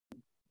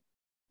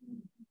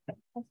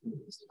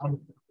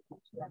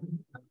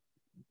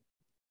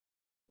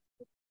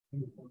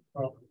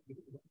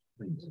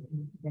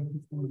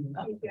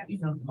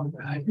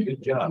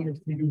Good job.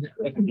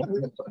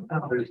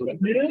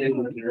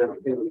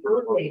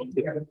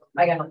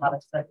 I got a lot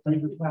of stuff.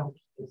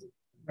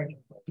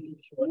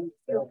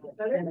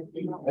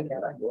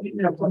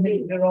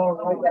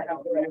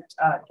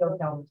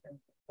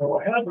 Oh,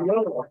 I had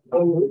another one. I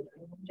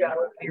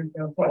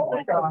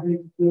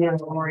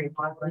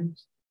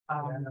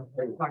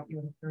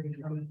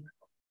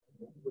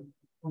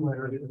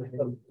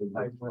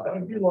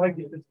do like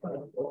it. It's kind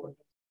of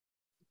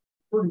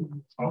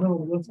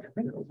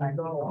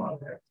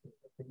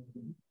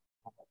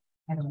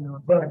I don't know,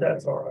 but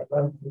that's all right.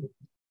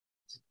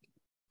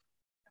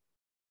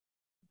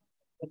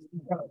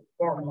 A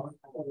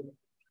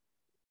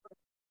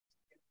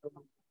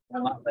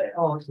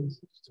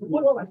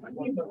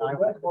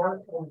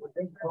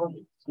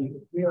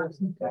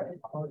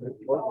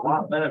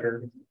lot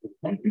better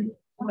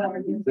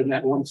than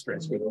that one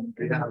stretch. Need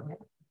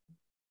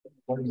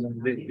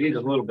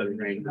a little bit of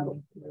rain.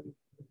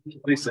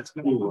 At least it's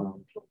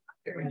cool.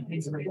 Yeah,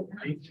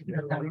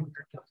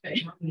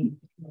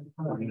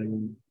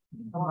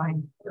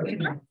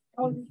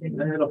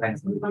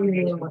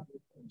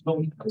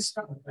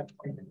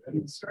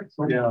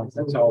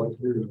 that's all.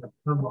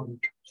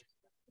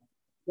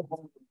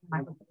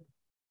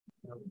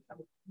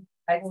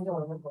 I can go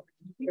over.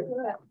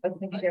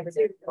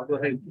 I'll go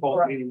ahead and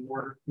call meeting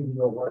order.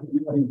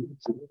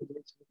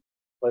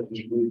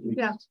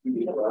 Yeah.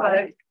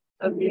 Flag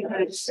of the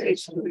United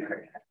States of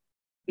America,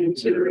 and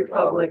to the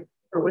republic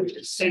for which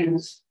it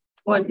stands,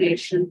 one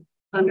nation,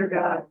 under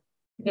God,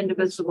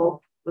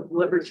 indivisible, with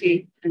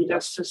liberty and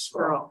justice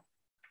for all.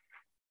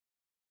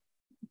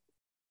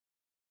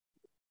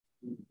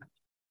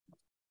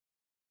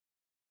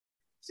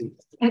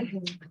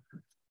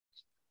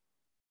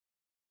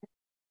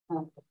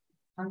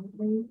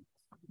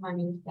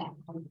 Money back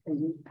on the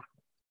thing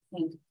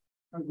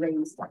or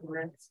raise that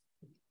rents.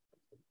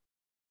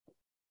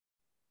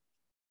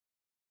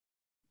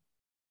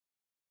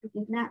 We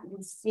did not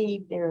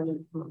receive their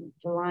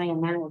July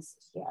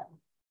analysis yet.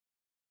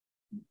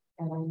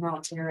 And I know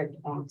they're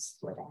advanced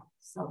for that.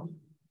 So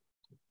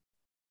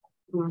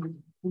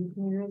and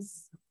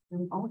here's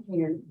all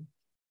here.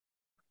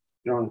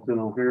 Jonathan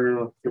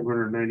O'Hara,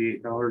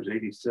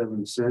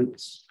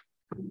 $298.87.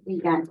 We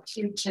got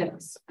 2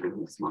 checks.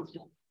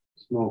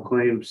 Small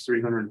claims,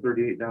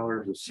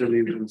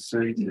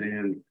 $338.71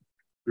 and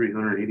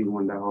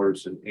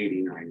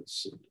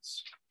 $381.89.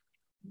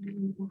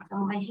 That's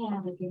all I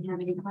have. If you have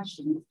any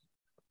questions.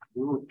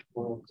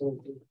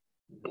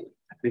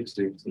 Thanks,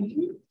 Steve.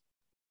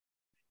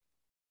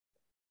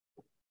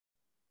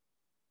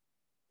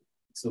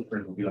 So for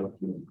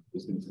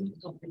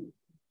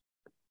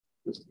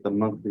this is the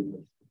monthly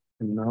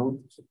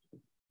notes. I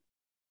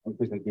don't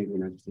think I gave you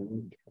an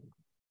exchange.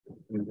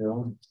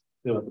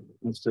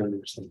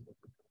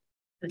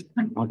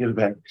 I'll give it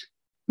back.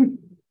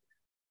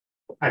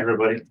 Hi,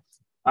 everybody.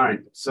 All right,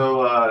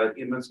 so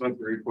in this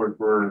monthly report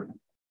for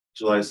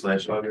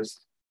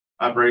July/August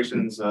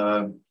operations,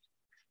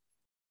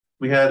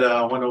 we had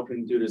one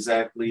open due to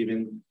Zach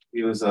leaving.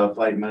 He was a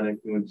flight medic.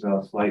 He went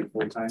to flight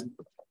full time,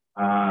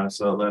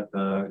 so left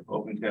the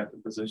open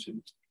captain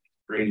position.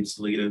 Brady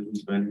Salita,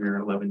 who's been here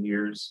 11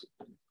 years,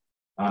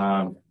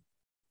 who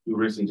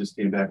recently just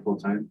came back full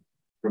time.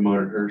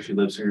 Promoted her. She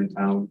lives here in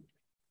town.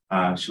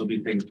 She'll be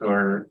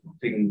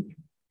taking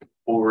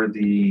over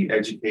the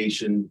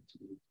education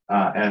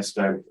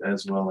aspect,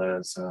 as well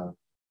as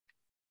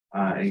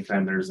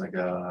anytime there's like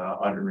a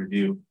audit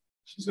review,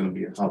 she's going to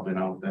be helping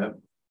out with that.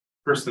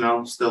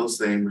 Personnel still the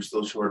same. We're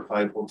still short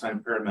 5 full-time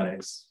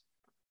paramedics.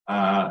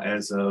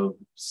 As of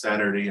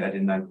Saturday, I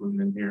did not include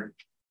them in here.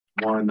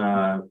 One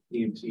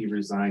EMT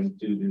resigned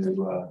due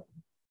to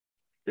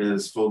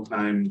his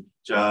full-time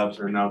jobs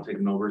are now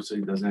taken over, so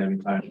he doesn't have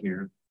any time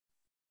here.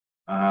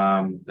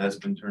 That's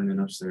been turned in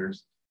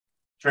upstairs.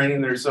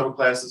 Training, there's several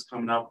classes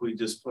coming up. We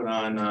just put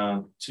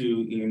on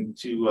two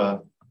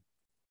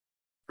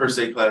first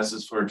aid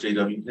classes for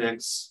JW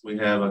Hicks. We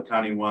have a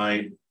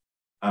countywide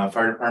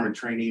fire department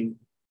training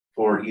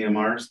for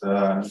EMRs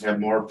to have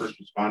more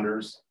first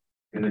responders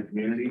in the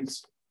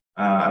communities.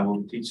 I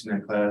will be teaching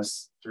that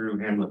class through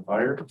Hamlet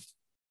Fire.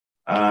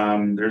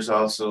 There's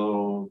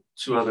also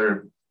 3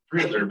 other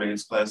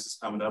advanced classes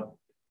coming up.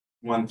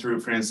 One through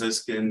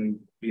Franciscan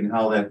being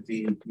held at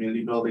the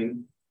community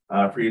building,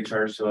 free of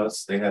charge to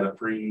us. They had a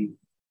free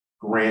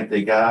grant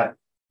they got.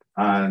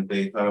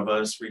 They thought of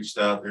us, reached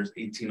out. There's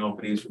 18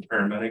 openings for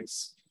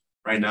paramedics.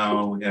 Right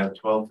now we have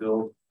 12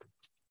 filled.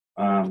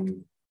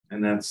 And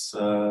that's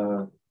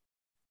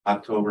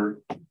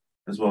October,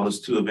 as well as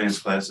 2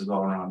 advanced classes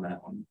all around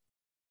that one.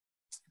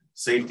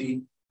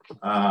 Safety,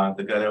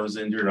 the guy that was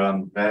injured on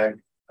the back,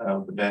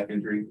 with the back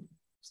injury,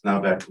 is now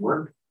back to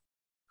work.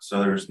 So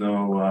there's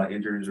no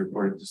injuries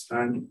reported this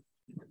time.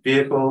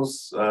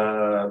 Vehicles,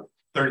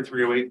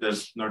 3308,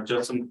 the North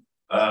Judson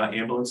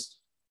ambulance.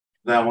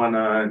 That one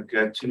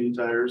got 2 new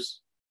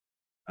tires.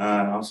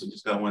 Also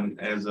just got one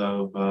as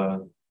of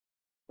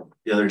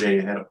The other day,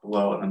 it had a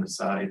blowout on the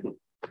side,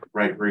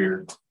 right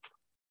rear.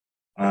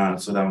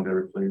 So that one got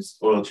replaced.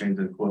 Oil change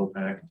and coil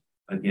pack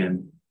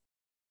again.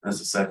 That's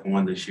the second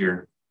one this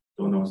year.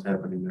 Don't know what's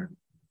happening there.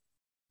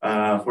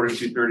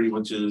 4230,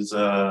 which is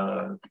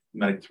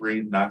Medic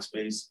 3 Knox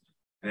base.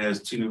 It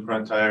has 2 new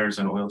front tires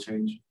and oil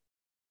change.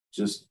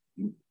 Just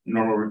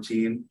normal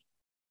routine.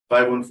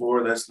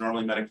 514, that's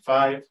normally Medic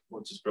 5,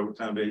 which is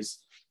Proton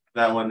base.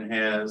 That one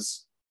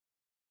has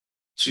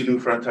 2 new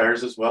front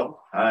tires as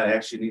well. I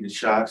actually needed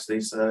shocks, they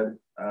said.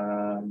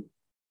 Power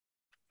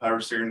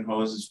steering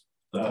hoses,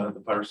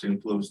 the power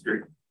steering fluid was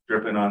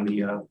dripping on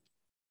the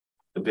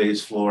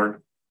base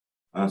floor.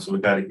 So we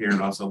got it here,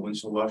 and also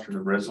windshield washer,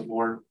 the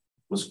reservoir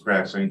was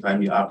cracked. So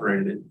anytime you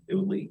operated it, it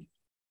would leak.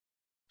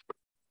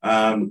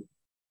 The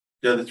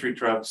other 3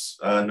 trucks,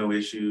 no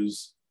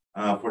issues.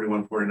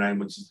 4149,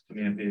 which is the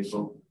command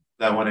vehicle.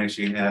 That one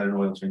actually had an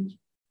oil change,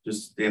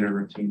 just standard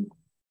routine.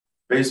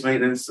 Base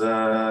maintenance,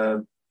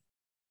 I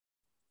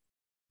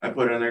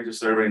put in there just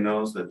so everybody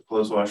knows that the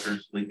clothes washer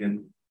is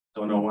leaking.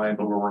 Don't know why,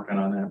 but we're working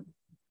on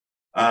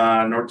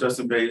that. North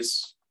Justin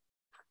base,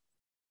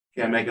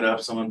 can't make it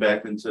up. Someone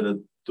backed into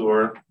the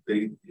door.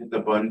 They hit the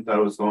button, thought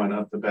it was going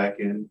up the back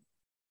end.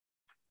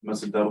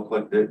 Must have double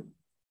clicked it,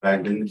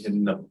 back in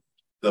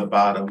the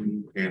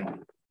bottom panel.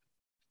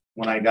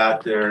 When I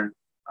got there,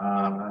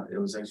 it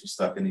was actually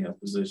stuck in the up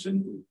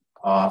position,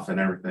 off and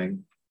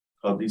everything.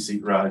 Called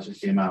DC Garage, it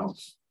came out.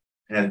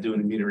 I had to do an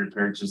immediate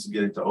repair just to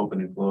get it to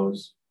open and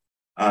close.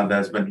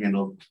 That's been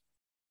handled.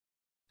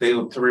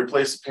 To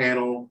replace the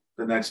panel,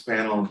 the next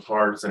panel and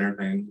parts and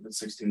everything,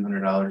 it's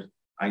 $1,600.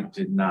 I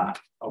did not.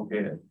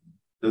 Okay.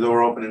 The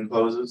door open and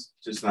closes,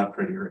 just not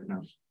pretty right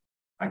now.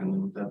 I can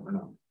live with that for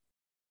now.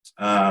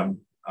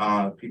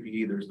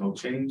 PPE, there's no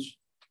change.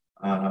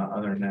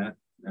 Other than that,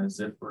 that's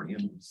it for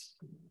EMS.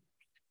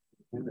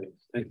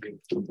 Thank you.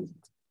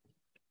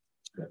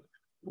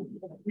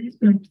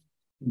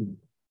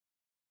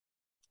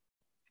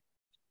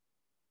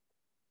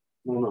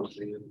 No,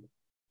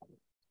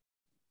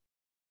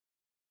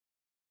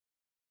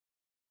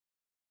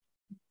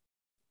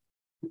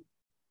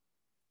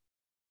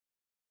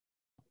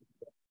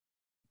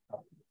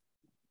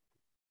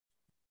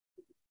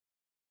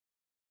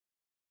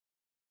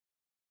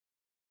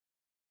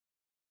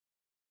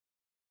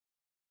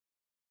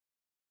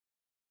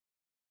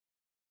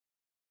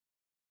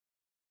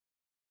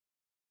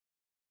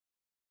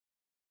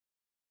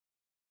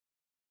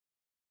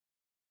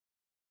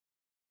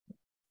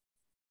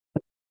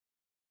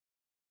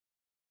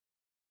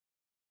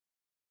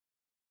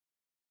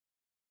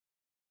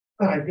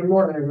 Hi, good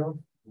morning, everyone.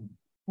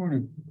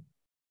 Morning.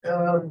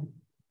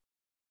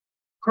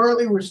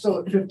 Currently, we're still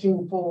at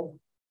 15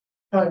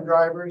 full-time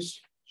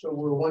drivers, so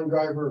we're 1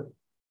 driver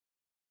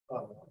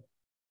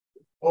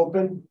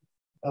open.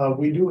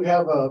 We do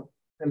have a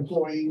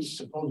employee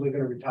supposedly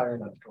going to retire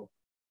in October,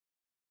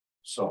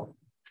 so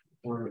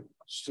we're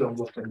still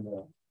looking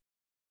to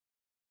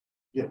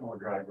get more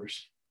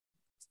drivers.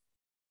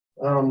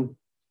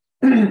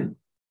 The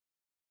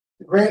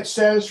grant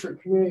status for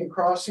community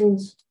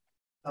crossings.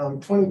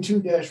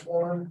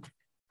 22-1.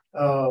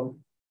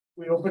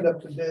 We opened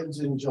up the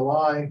bids in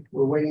July.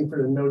 We're waiting for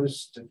the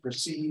notice to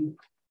proceed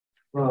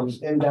from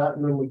NDOT,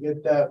 and when we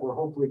get that, we're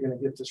hopefully going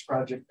to get this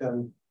project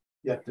done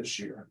yet this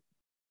year.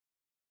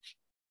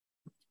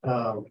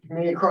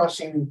 Community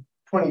crossing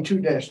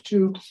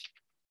 22-2.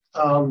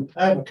 I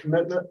have a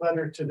commitment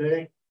letter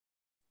today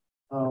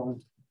that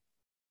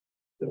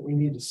we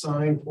need to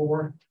sign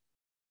for.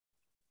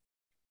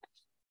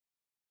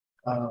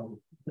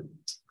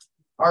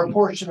 Our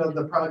portion of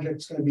the project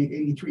is going to be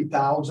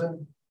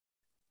 $83,000.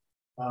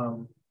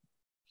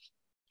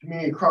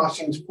 Community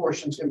crossings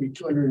portion is going to be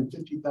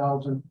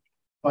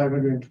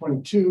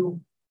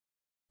 $250,522.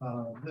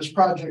 This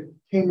project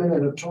came in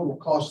at a total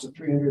cost of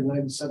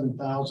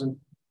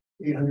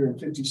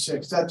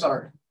 $397,856. That's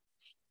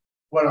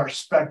what our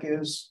spec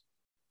is.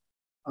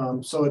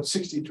 So it's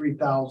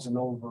 $63,000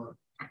 over.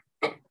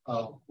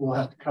 We'll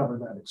have to cover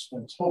that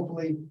expense.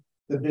 Hopefully,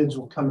 the bids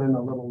will come in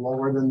a little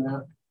lower than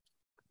that.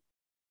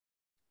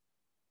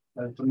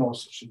 At the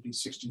most, it should be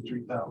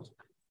 $63,000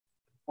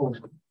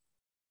 over.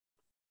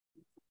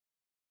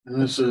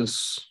 And this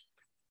is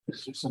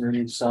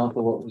 600 south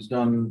of what was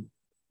done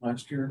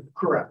last year?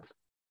 Correct.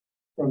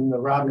 From the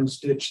Robbins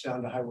Ditch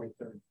down to Highway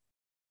 30.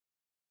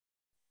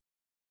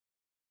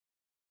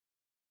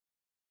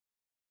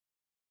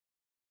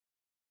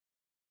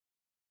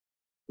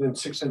 Then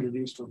 600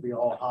 east will be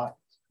all hot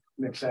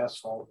mixed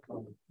asphalt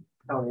from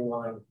county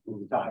line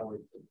to Highway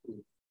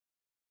 30.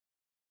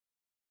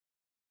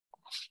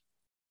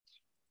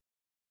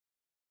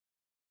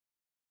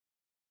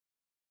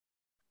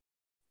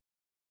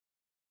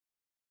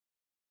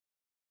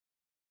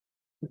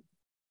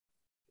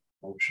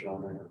 Motion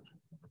on that.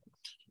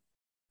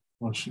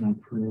 Motion to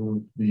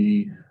approve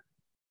the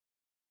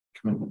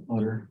commitment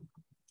letter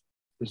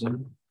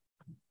presented.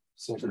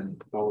 Second,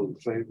 all in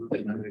favor?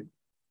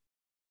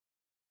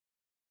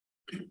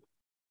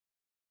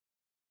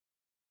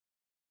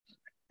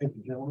 Thank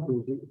you,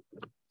 gentlemen.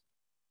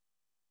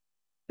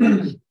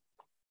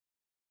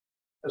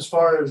 as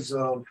far as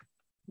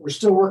we're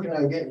still working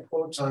on getting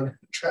quotes on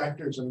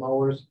tractors and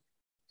mowers.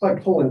 It's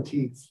like pulling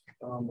teeth.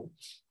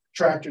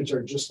 Tractors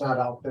are just not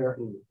out there,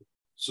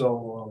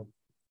 so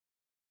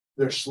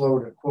they're slow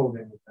to quote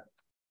anything.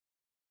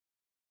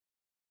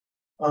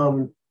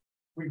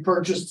 We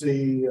purchased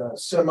the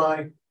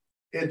semi.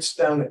 It's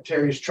down at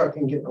Terry's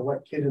Trucking, getting a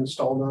wet kit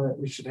installed on it.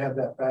 We should have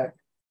that back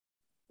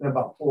in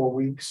about 4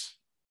 weeks.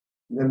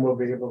 And then we'll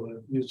be able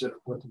to use it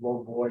with the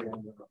low boy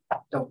and the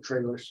dump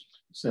trailers.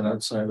 Is that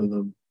outside of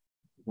the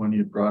one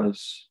you brought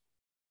us?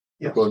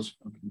 Yes. Quotes?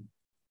 Okay.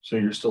 So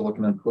you're still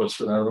looking at quotes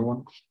for that other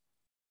one?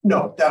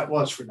 No, that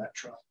was for that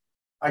truck.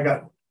 I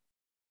got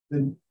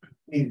the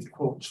needed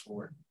quotes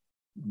for it.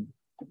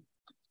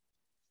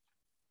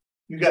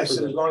 You guys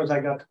said as long as I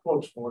got the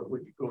quotes for it,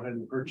 we could go ahead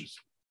and purchase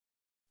it.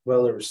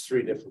 Well, there was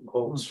 3 different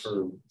quotes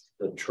for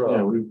the truck,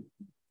 Yeah,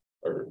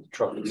 or the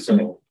truck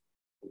itself.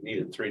 We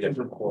needed 3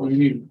 different quotes. we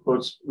need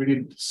quotes. We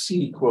need to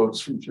see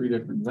quotes from 3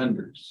 different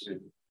vendors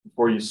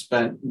before you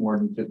spent more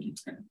than 50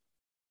 grand.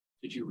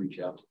 Did you reach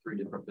out to 3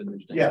 different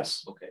vendors?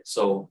 Yes. Okay,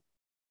 so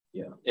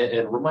yeah,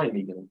 and remind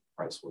me again, the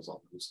price was on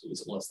this.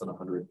 Was it less than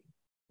 100?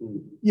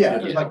 Yeah,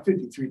 it was Yeah. like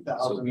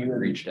 53,000. So you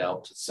reached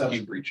out to 7.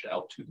 you reached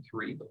out to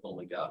 3, but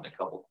only gotten a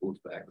couple quotes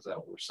back. Is that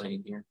what we're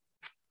saying here?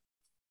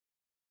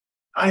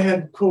 I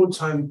had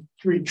quotes on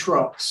 3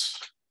 trucks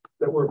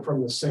that were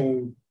from the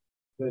same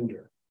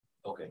vendor.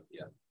 Okay,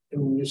 yeah,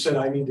 And you said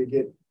I need to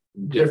get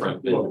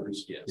different vendors.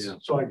 vendors. Yes. Yeah.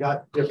 So I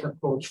got different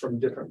quotes from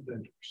different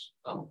vendors.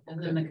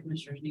 And then the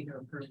commissioners need to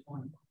approve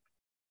one.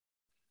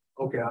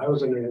 Okay, I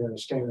was under the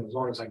understanding as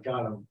long as I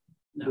got them,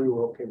 we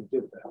were okay to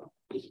do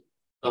that.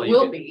 Oh, you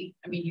Will can- be,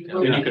 I mean, you yeah,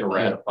 will. and you be. can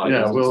ratify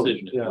Yeah, this well,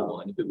 decision if yeah. you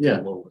want. If it was Yeah.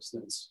 the lowest,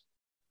 that's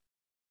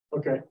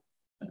Okay,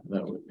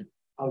 That would be,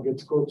 I'll get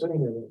the quotes in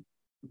here then.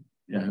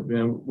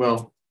 yeah.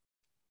 Well,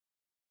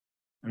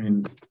 I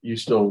mean, you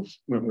still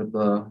went with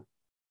the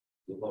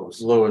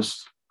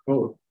lowest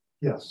quote.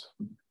 Yes.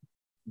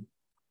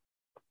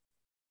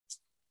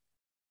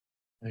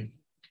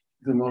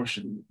 The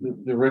motion,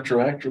 the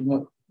retroactive,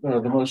 the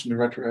motion to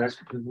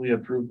retroactively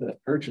approve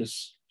that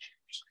purchase.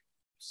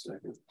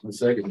 Second. A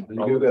second,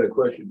 you got a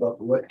question about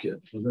the wet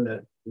kit, wasn't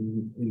that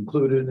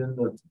included in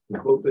the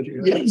quote that you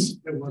got? Yes,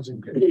 it was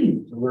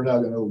okay. So we're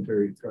not gonna owe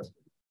Terry trust.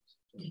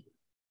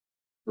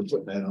 We're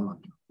putting that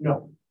on.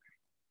 No,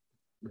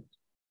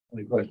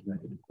 Any question?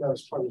 that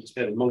was part of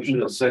Had a motion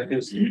and a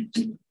second.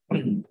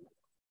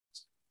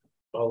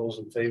 All those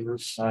in favor?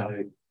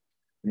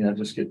 Yeah,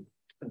 just get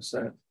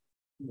that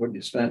what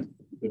you spent,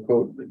 the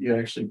quote that you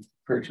actually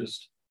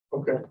purchased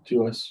Okay,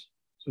 to us,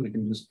 so we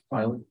can just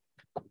file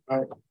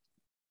it.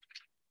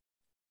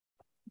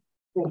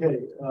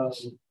 okay,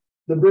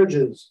 the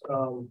bridges,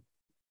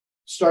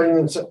 starting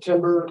in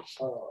September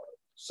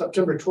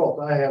 12th,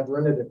 I have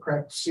rented a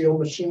crack seal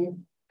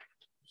machine.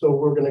 So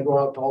we're gonna go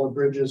out to all the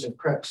bridges and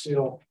crack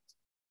seal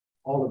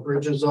all the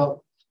bridges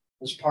up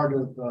as part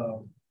of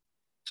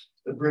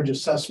the bridge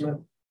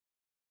assessment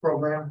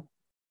program.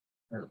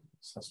 Or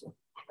assessment,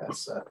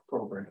 that's that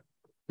program.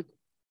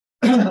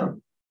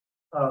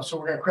 So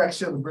we're gonna crack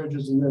seal the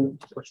bridges, and then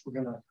of course we're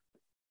gonna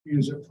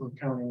use it for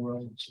county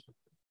roads.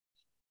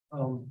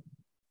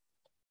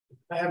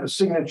 I have a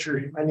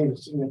signature, I need a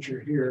signature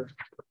here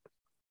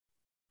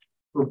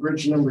for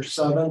bridge number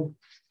 7.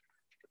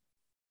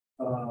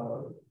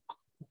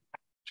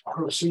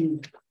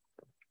 Proceed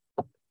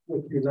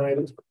with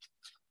United.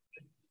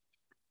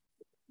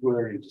 We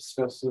already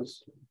discussed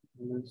this.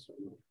 And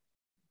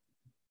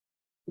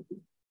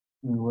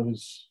what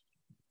is?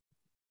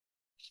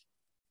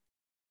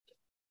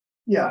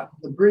 Yeah,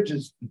 the bridge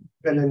has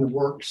been in the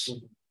works.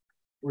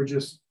 We're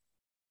just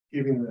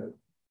giving the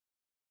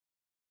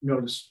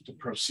notice to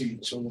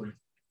proceed. So we're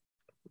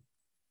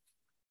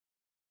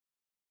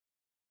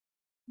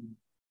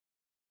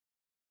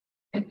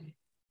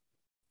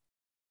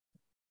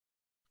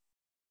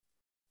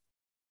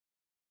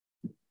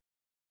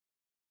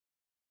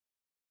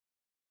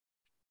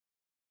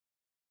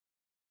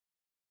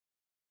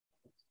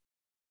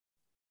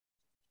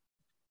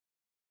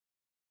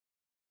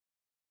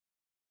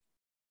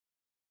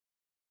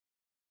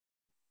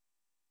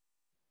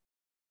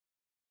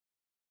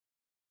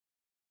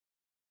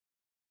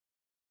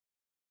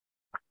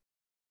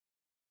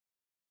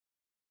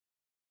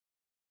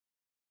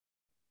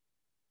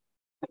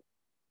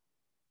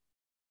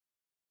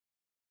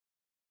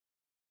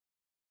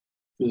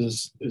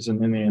This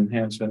isn't any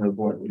enhancement of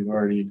what we've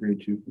already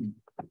agreed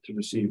to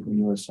receive from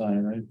USI,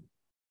 right?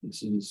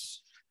 This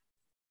is,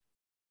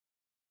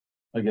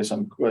 I guess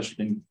I'm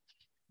questioning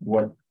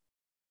what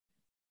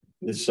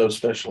is so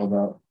special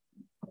about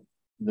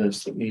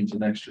this that needs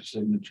an extra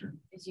signature.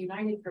 Is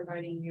United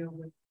providing you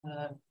with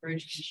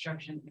bridge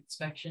construction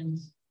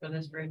inspections for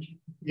this bridge? Is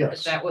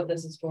yes, that what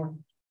this is for?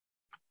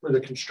 for the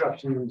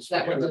construction. Is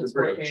that what of the this is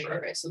for? bridge. Okay,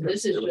 right. So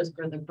this is just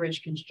for the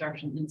bridge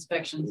construction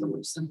inspections,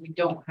 since we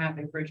don't have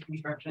a bridge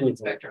construction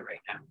inspector right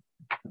now.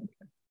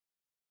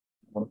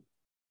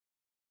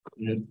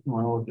 You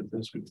want to look at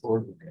this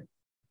before?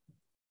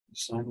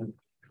 Sign it.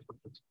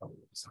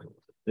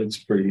 It's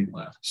pretty,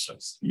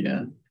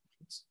 yeah.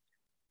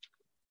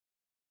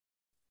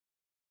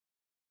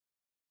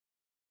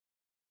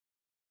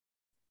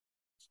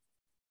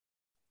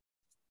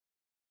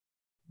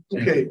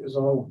 Okay,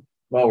 so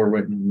While we're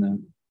waiting on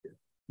that.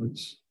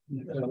 Let's,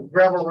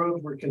 gravel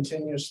roads, we're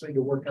continuously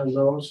to work on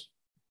those.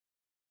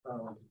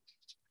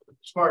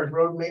 As far as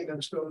road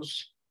maintenance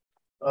goes,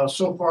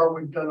 so far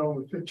we've done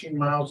over 15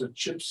 miles of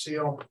chip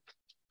seal.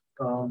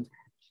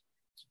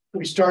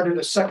 We started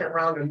a second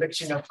round of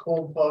mixing up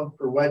cold plug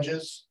for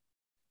wedges.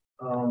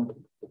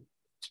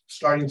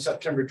 Starting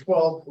September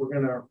 12th, we're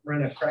going to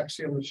rent a crack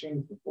seal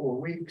machine for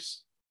 4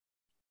 weeks.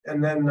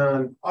 And then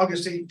on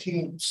August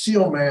 18th,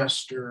 Seal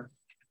Master,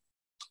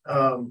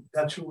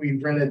 that's who we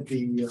rented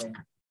the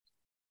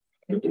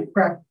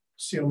crack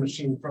seal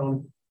machine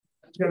from.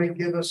 It's going to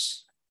give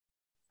us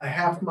a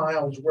half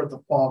mile's worth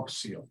of fog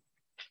seal.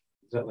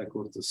 Is that like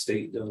what the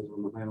state does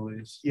on the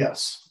highways?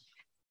 Yes.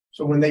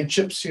 So when they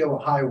chip seal a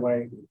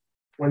highway,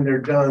 when they're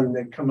done,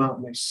 they come out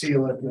and they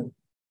seal it, and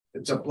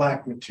it's a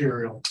black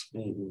material.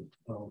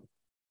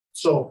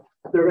 So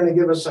they're going to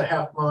give us a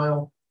half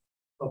mile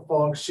of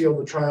fog seal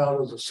to try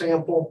out as a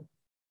sample.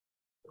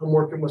 I'm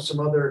working with some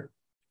other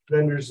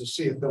vendors to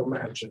see if they'll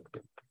match it.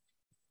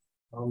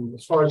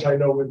 As far as I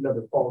know, we've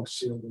never fog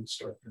sealed in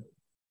Starke.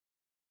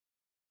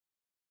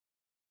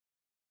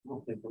 I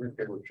don't think we're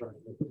ever trying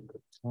it.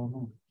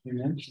 you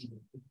mentioned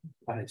it.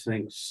 I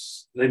think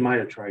they might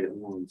have tried it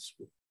once,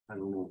 but I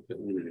don't know if it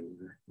went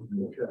anywhere.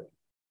 Okay.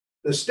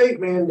 The state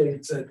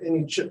mandates that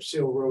any chip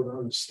seal road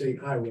on the state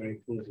highway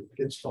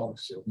gets fog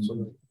sealed, so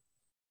the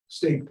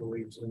state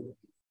believes in it.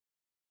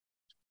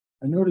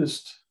 I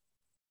noticed,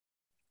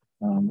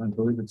 I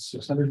believe it's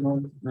 600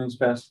 runs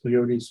past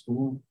Coyote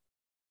School,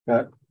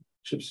 got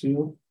chip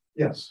seal.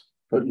 Yes.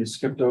 But you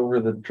skipped over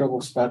the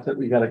trouble spot that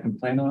we got a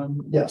complaint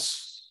on.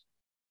 Yes.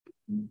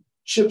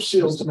 Chip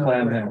seal's What's the not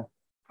plan right. there?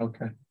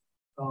 Okay.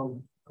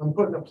 I'm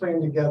putting a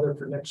plan together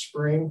for next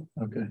spring.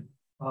 Okay.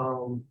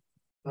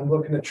 I'm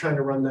looking at trying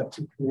to run that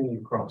to community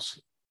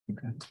crossing.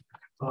 Okay.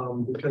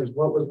 Because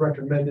what was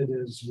recommended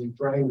is we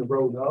grind the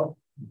road up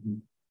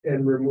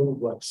and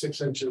remove like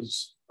 6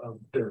 inches of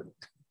dirt.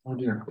 Oh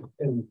dear.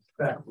 And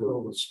back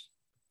road was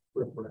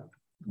ripped around.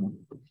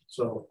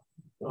 So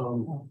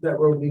that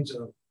road needs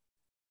a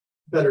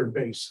better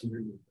base.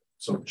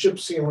 So chip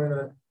sealing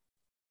it.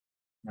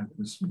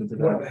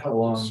 How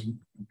long?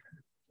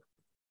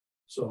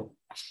 So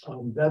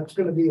that's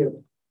going to be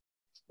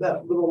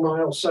that little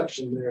mile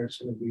section there is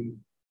going to be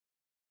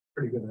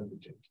pretty good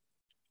undertaking.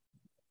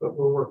 But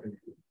we're working.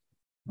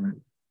 Right.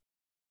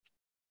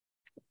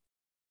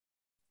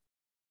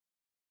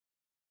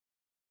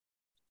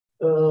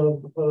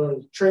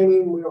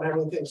 Training, we don't have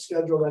anything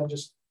scheduled. I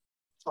just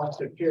talked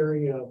to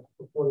Carrie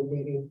before the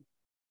meeting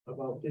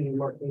about getting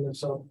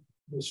Martinez up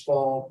this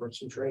fall for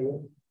some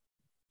training.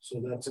 So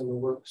that's in the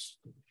works.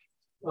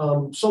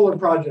 Solar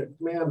project,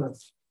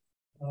 Mammoth.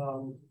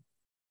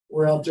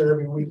 We're out there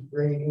every week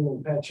grading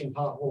and patching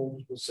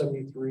potholes with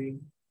 73.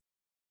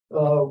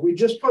 We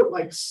just put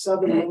like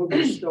 7 loads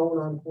of stone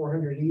on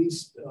 400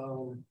 East.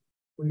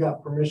 We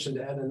got permission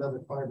to add another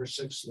 5 or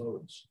 6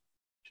 loads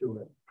to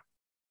it.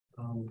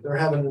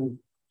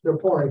 They're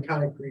pouring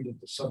concrete at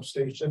the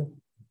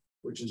substation,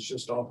 which is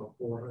just off of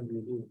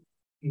 400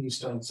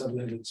 East on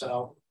 700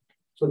 South.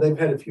 So they've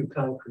had a few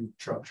concrete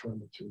trucks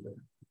running through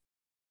there.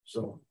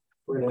 So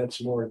we're gonna add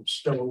some more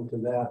stone to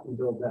that and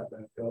build that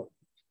back up.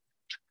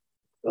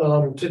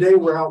 Today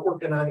we're out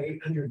working on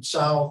 800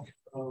 South.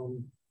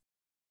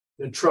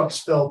 The trucks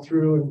fell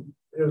through and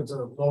it was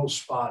a low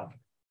spot,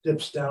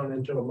 dips down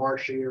into a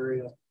marshy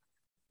area.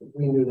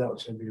 We knew that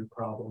was going to be a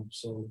problem.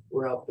 So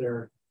we're out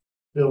there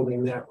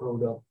building that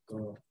road up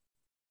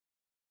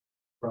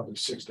probably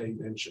 6 to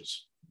 8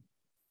 inches.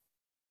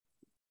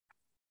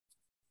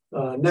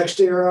 Next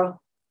era,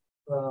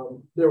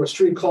 there was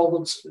 3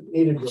 culverts that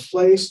needed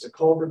replaced. The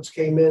culverts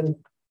came in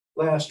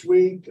last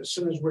week. As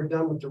soon as we're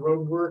done with the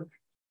road work,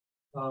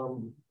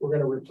 we're going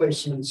to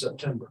replace them in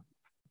September.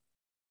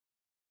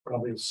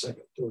 Probably the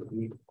second, third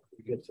week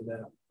we get to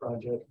that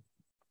project.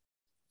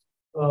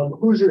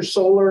 Hoosier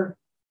Solar,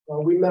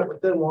 we met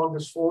with them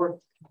August 4th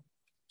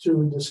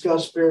to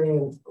discuss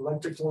varying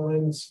electric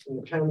lines in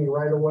the county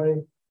right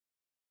away.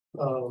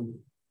 The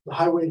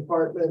highway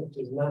department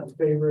is not in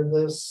favor of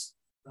this.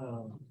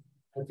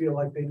 I feel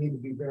like they need to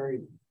be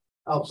buried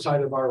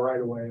outside of our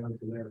right of way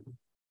onto their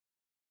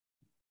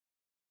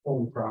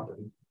own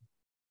property.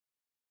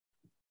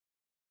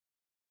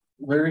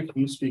 Larry,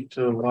 can you speak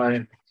to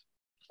why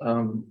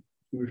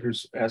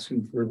Hoosiers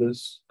asking for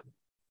this?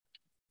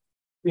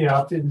 Yeah,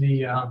 up in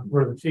the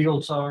where the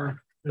fields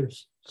are,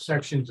 there's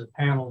sections of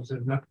panels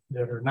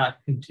that are not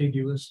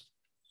contiguous.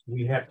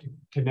 We have to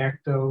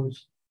connect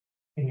those,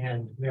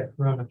 and we have to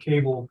run a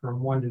cable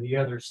from one to the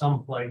other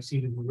someplace.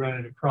 Either we run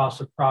it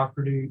across a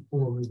property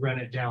or we run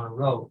it down a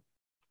road.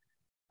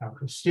 Now,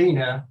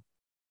 Christina,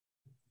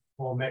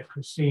 well, I met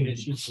Christina.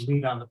 She's the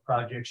lead on the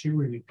project. She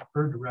really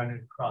preferred to run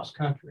it across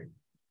country.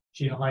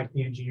 She didn't like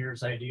the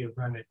engineer's idea of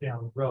running it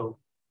down the road.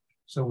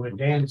 So what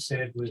Dan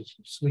said was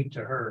sweet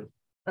to her.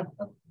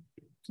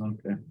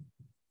 Okay,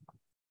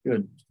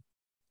 good.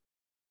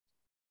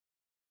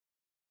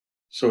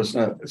 So it's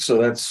not, so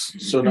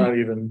that's, so not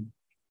even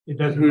It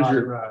doesn't Hoosier,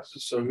 bother us.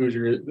 so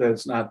Hoosier,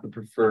 that's not the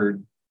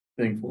preferred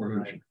thing for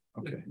it.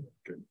 Okay,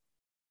 good.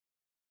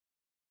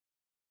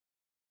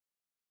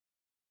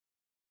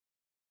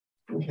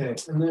 Okay,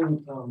 and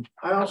then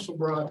I also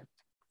brought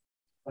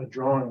a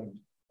drawing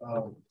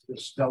of the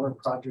Stellar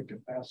project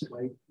at Bass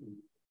Lake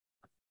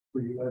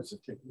for you guys to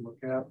take a look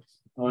at.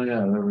 Oh yeah,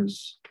 there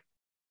was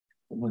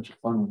a bunch of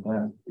fun with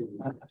that.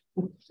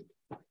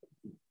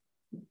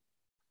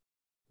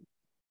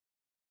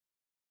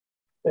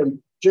 And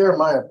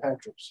Jeremiah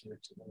Patrick's here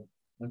today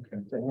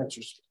Okay. to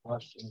answer some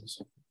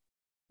questions.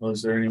 Well,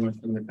 is there anyone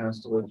from the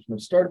constellation of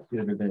Starke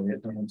here today? I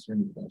don't answer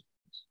any questions.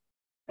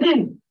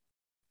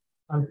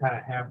 I'm kind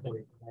of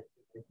halfway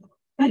connected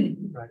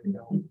right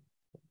now.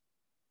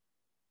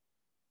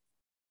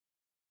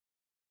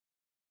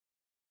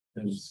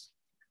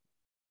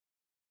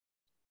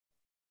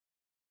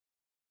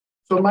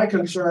 So my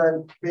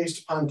concern,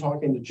 based upon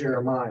talking to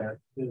Jeremiah,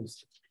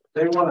 is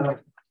they want to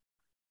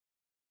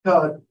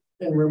cut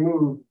and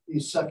remove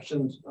these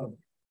sections of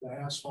the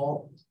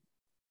asphalt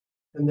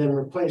and then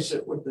replace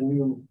it with the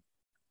new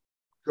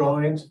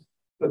drawings,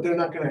 but they're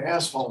not going to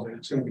asphalt it,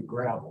 it's going to be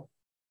gravel.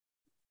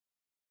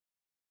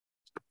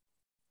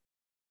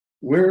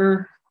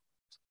 Where?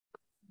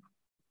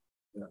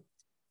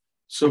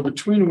 So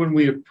between when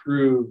we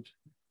approved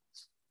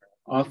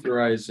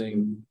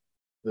authorizing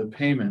the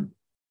payment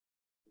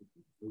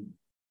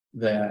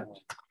that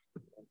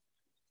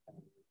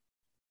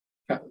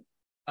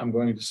I'm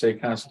going to say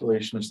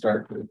Constellation of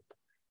Starke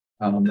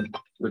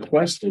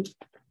requested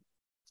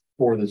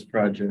for this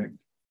project,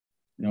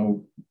 you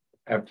know,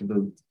 after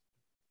the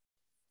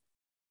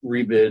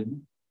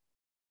rebid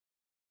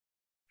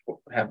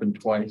happened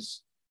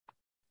twice,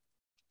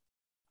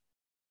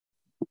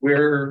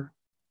 where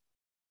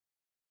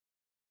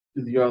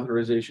did the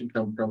authorization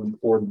come from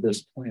for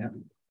this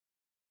plan?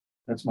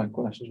 That's my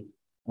question.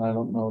 I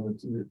don't know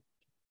that, you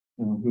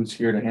know, who's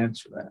here to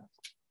answer that.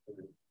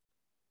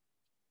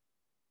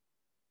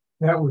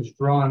 That was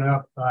drawn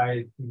up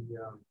by the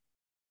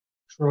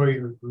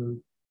Troyer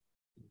group.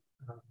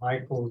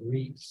 Michael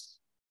Reitz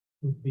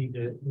would be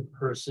the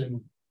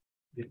person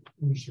that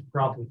we should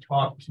probably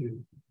talk to.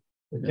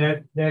 But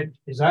that,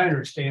 as I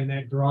understand,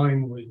 that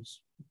drawing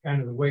was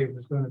kind of the way it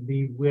was going to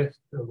be with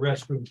the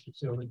restroom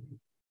facility.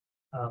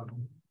 Well,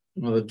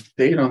 the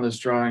date on this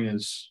drawing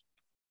is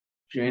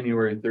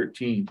January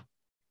 13th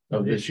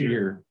of this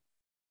year.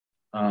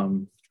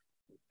 And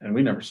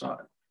we never saw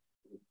it.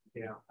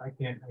 Yeah,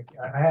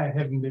 I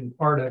haven't been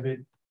part of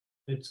it.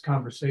 It's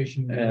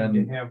conversation we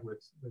need to have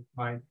with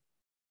Mike.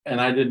 And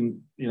I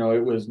didn't, you know,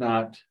 it was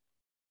not,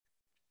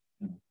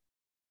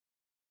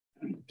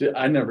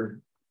 I never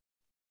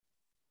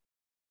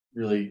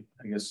really,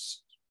 I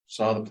guess,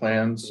 saw the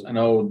plans. I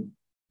know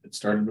it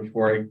started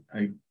before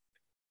I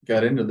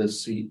got into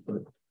this seat,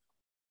 but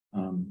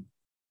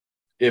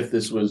if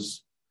this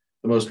was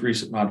the most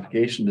recent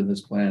modification to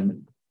this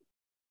plan,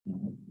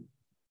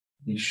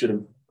 you should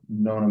have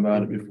known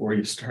about it before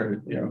you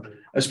started, you know,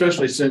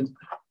 especially since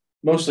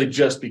mostly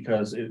just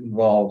because it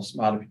involves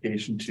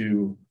modification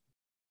to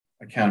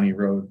a county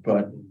road.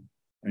 But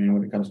I mean,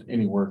 when it comes to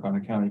any work on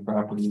a county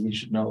property, we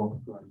should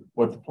know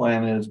what the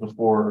plan is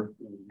before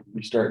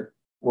we start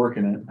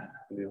working it.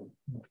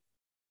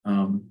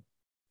 Yeah,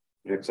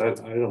 because I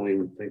don't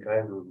even think I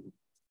ever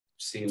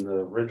seen the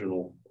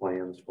original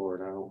plans for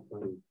it. I don't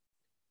think.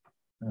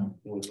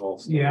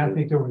 Yeah, I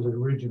think there was an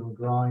original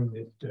drawing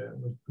that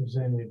was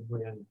presented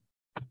when,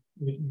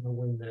 you know,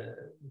 when the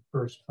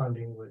first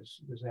funding was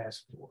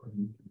asked for.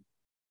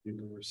 You've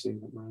never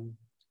seen it, man?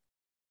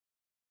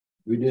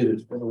 We did.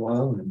 It's been a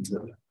while, and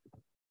I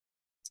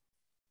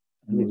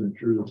wasn't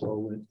sure this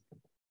all went.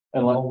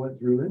 And all went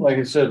through it. Like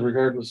I said,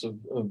 regardless of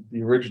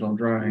the original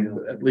drawing,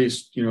 at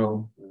least, you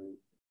know,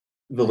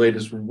 the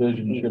latest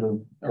revision should have,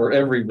 or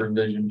every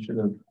revision should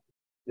have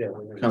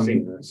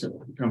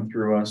come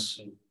through us.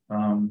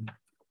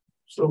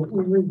 So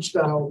we reached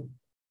out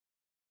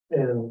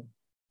and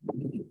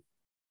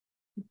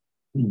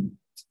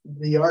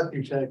the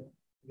architect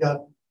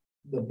got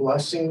the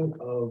blessing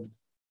of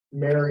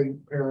Mary,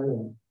 Perrin,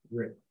 and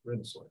Rick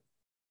Rinsler.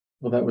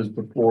 Well, that was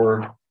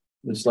before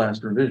this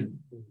last revision.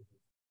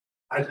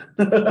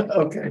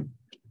 Okay.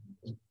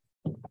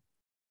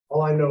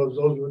 All I know is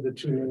those were the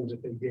two names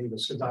that they gave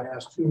us, because I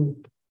asked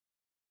who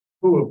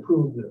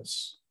approved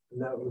this,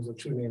 and that was the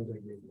two names they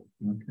gave me.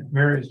 Okay.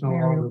 Mary is no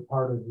longer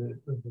part of the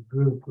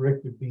group.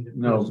 Rick would be the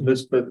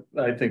person.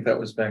 But I think that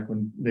was back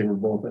when they were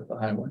both at the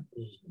highway.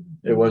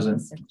 It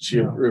wasn't, she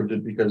approved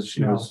it because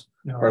she was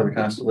part of the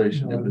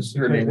constellation. It was,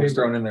 her name was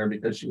thrown in there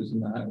because she was in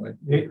the highway.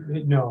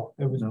 No,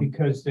 it was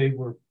because they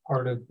were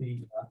part of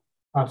the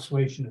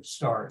constellation of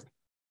Starke.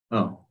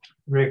 Oh.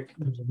 Rick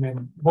was a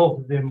member, both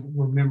of them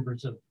were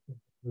members of the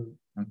group.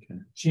 Okay.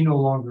 She no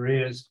longer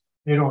is.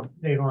 They don't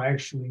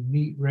actually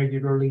meet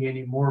regularly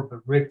anymore,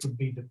 but Rick would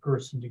be the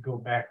person to go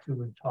back to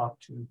and talk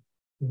to.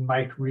 And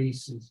Mike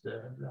Reese is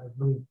the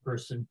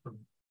person from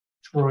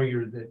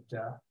Troyer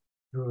that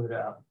drew it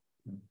up.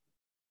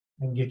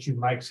 And get you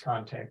Mike's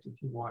contact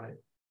if you want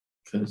it.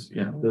 Because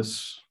yeah,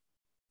 this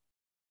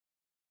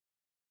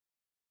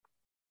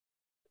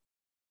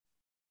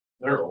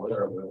They're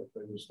aware of it,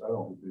 they just, I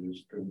don't, they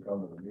just couldn't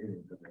come to the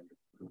meeting.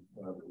 For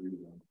whatever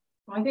reason.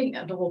 I think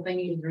the whole thing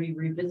needs to be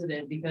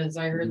revisited because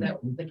I heard that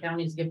the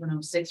county's giving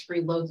them 6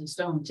 free loads of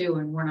stone too,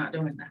 and we're not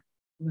doing that.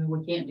 I mean,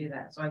 we can't do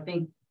that. So I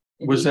think.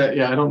 Was that,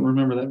 yeah, I don't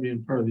remember that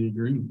being part of the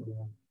agreement.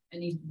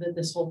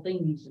 This whole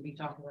thing needs to be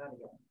talked about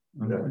again.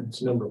 Okay. Yeah,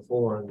 it's number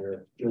 4 on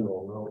your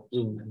general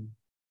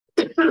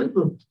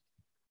notes.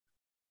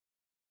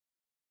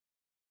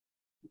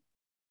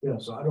 Yeah,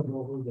 so I don't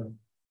know who the.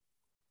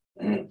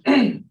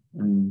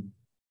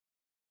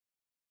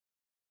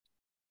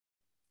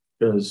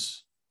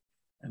 Because,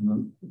 and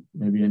then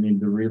maybe I need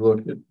to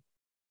relook at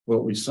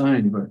what we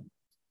signed, but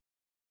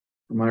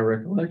from my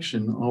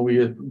recollection, all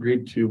we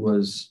agreed to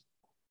was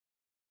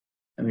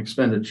an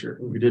expenditure.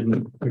 We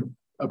didn't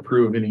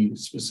approve any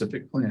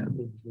specific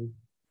plan.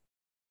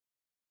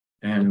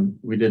 And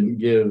we didn't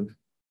give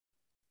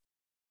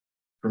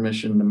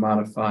permission to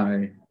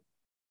modify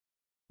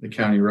the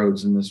county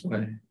roads in this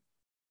way.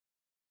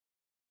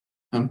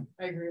 I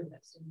agree with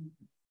that statement.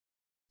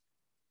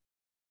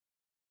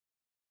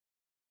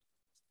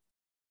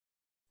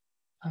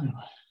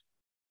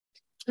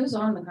 Who's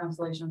on the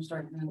Constellation? I'm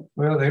starting out.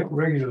 Well, they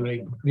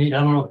regularly meet. I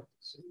don't know.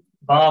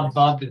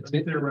 Bob did.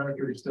 Their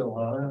record still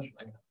on it.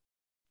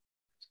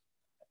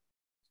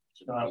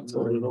 Not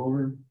voted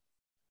over.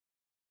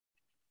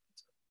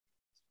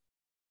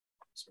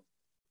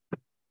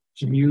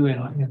 Should you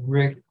and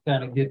Rick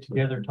kind of get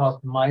together,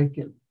 talk to Mike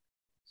and.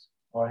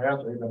 Well, I have,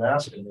 they've been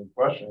asking me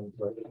questions,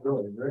 but it's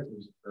really Rick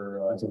is,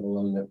 or that's the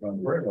one that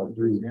runs.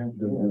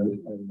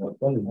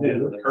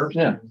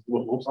 Yeah.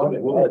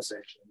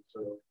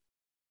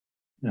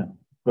 Yeah,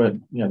 but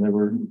yeah, they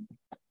were.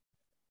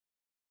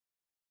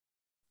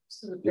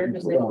 So the fair to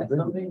say that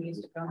somebody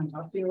needs to come and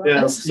talk to you about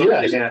Yeah, this?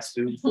 somebody has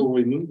to before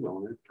we move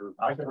on it.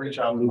 I can reach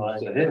out to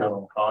Mike and have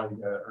him call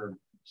you or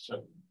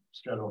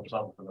schedule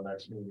something for the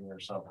next meeting or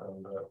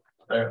something, but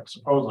they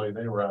supposedly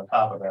they were on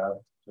top of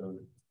that to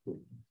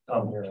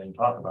come here and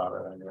talk about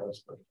it, I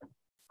guess, but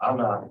I'm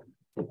not.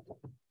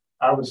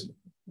 I was,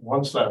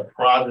 once that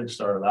project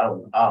started, I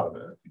was out of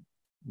it.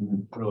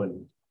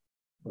 Really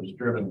was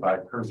driven by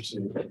courtesy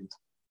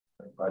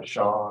by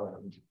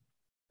Sean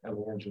and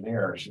the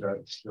engineer. She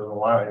doesn't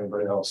allow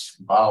anybody else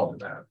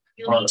involved in that.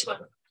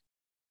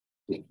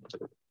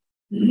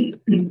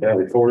 Yeah,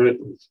 before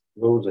it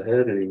goes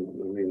ahead, and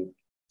I mean,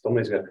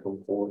 somebody's got to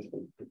come forth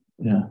and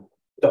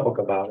talk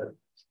about it.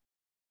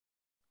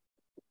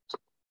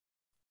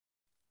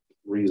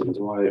 Reasons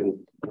why it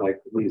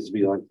needs to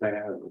be like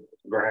that.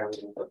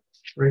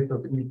 Rick,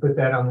 can you put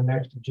that on the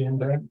next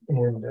agenda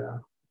and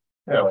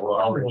yeah, well,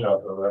 I'll reach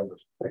out to them to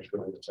make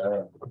sure it's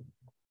there.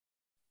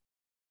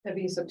 That'd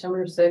be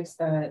September 6th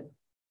at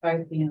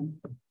 5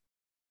 p.m.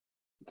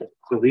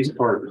 So these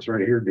parts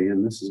right here,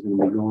 Dan, this is going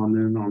to be going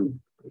in on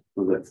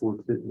that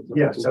 450.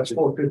 Yes, that's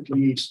 450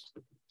 east.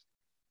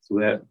 So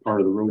that part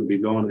of the road will be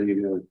going, and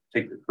you're going to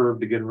take the curve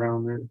to get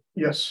around there.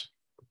 Yes.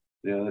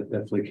 Yeah, that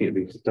definitely can't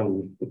be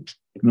stone.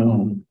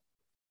 No.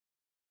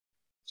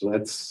 So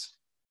that's,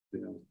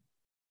 you know,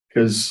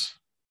 because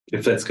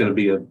if that's going to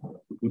be a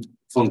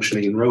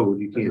functioning road,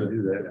 you can't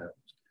do that.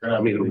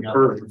 I mean, the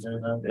curve.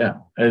 Yeah,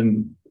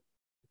 and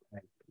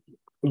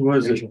who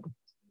was it?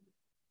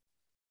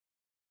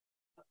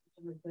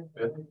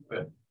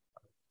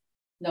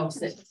 No,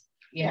 6.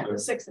 Yeah,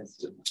 6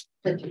 is.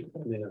 I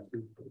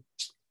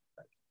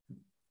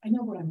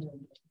know what I'm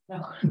doing.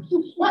 No.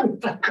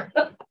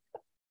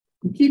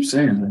 You keep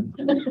saying that.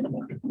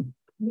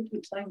 You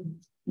keep saying.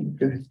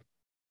 Okay.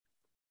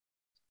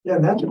 Yeah,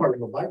 and that's part of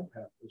the bike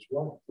path as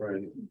well.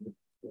 Right.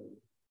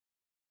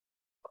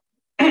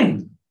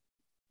 Do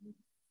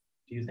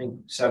you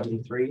think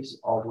 73s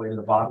all the way to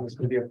the bottom is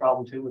going to be a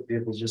problem too, with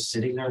vehicles just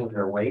sitting there with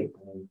their weight?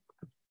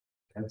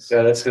 That's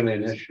going to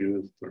be an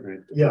issue. Right.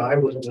 Yeah, I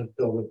wouldn't have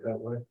built it that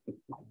way.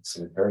 It's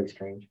very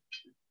strange.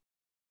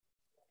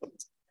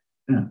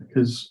 Yeah,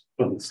 because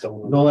when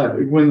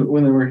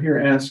they were here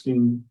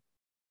asking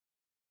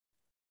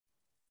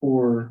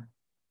for,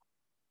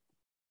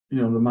 you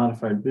know, the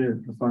modified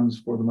bid, the funds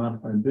for the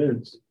modified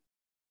bids,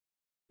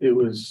 it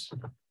was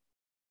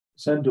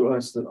said to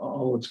us that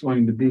all it's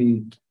going to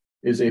be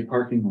is a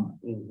parking lot.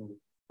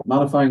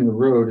 Modifying the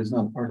road is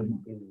not a parking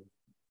lot.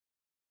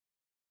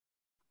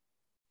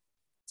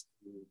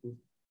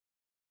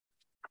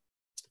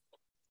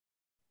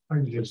 I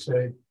can just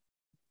say,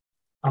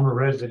 I'm a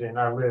resident.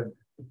 I live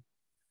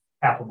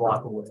half a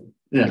block away.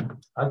 Yeah,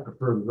 I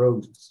prefer the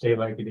road to stay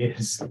like it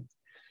is.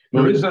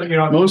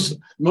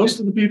 most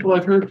of the people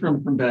I've heard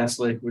from Bass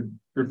Lake would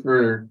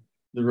prefer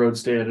the road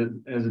stay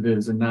as it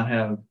is and not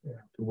have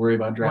to worry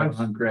about driving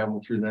on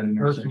gravel through that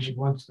intersection.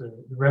 Once the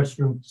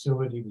restroom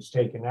facility was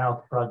taken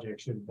out, the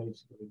project should have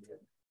basically been.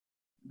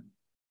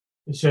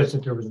 It's just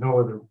that there was no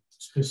other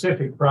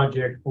specific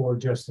project for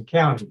just the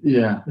county.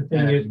 Yeah. The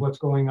thing is, what's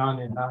going on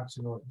in Knox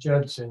and North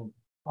Judson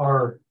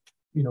are,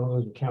 you know,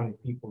 those are county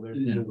people there to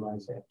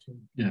utilize that too.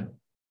 Yeah.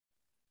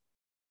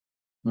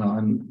 Well,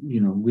 and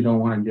you know, we don't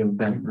want to give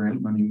back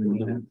grant money.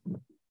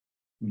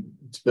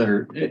 It's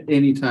better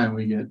anytime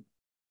we get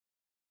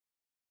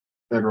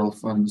federal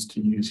funds to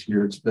use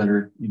here, it's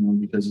better, you know,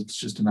 because it's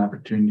just an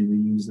opportunity to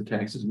use the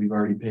taxes we've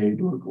already paid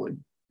locally.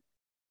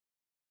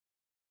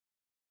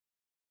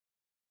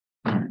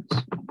 All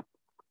right.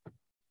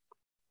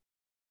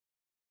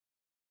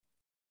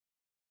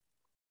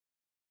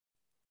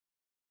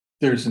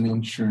 There's an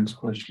insurance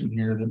question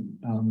here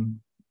that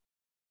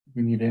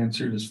we need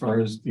answered as far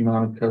as the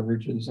amount of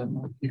coverages. I don't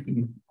know if you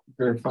can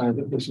verify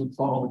that this would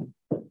fall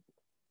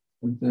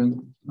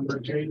within number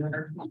J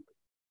there.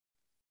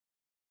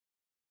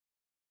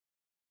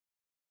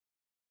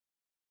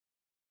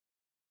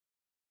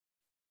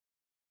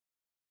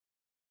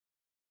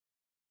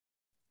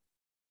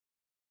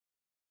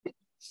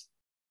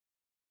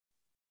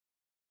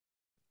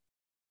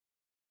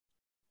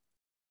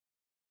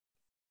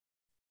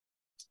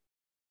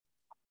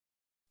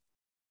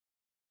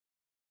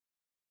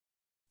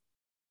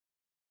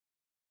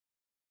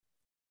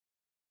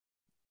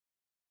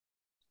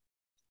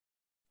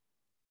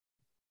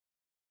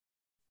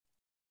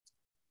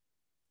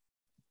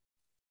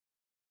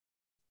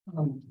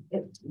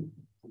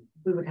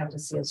 We would have to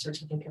see a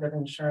certificate of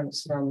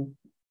insurance from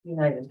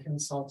United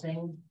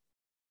Consulting.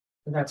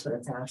 That's what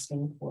it's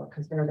asking for,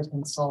 because they're the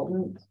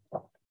consultant.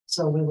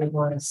 So we would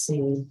want to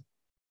see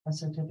a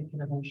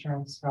certificate of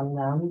insurance from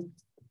them.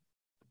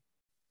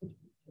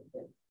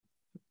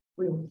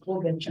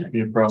 We'll get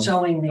you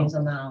showing these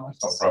amounts.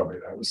 So probably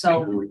that was,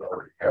 so we would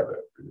already have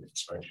that for the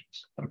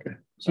inspections. Okay.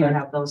 Do you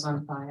have those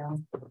on file?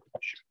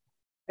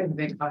 A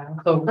big file.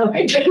 Oh,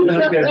 okay.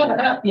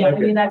 Yeah, I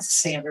mean, that's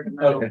standard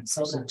amount, Okay.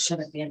 so that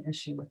shouldn't be an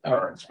issue with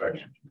Our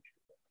inspection.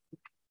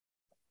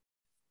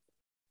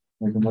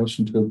 Make a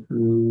motion to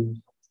approve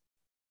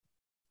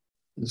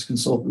this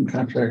consultant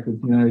contract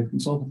with United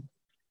Consulting.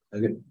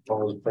 Okay, all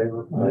those in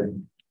favor?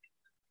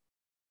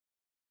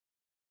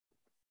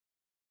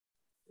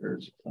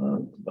 There's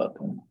about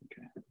that.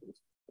 Okay.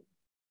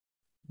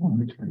 Oh,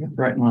 make sure I got the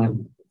right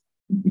line.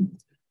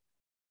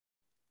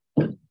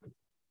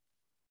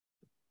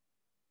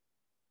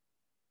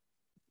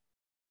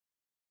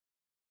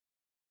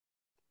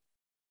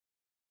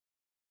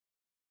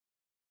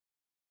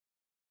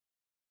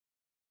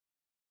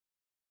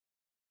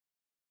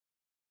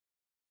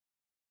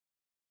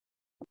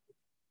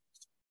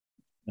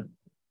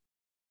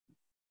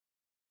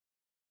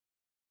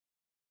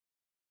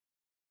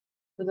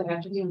 Does it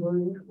have to be in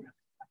blue?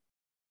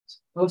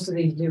 Most of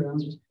these do.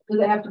 Does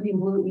it have to be in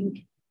blue ink?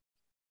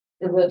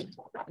 Is it?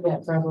 Yeah,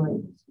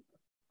 probably.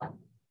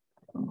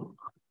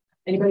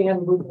 Anybody have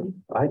a blue ink?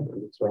 I think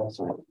it's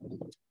awesome.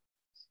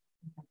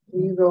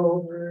 Can you go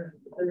over?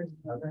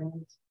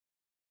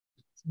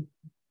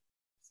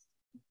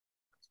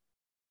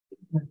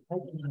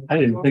 I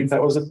didn't think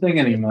that was a thing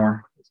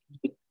anymore.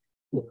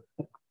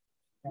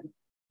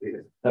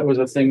 That was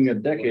a thing a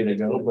decade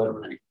ago,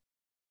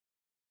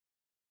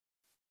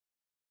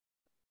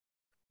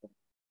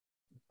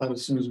 but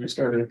as soon as we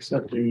started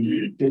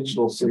accepting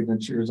digital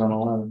signatures on a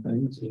lot of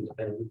things. Yes,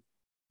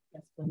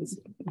 please.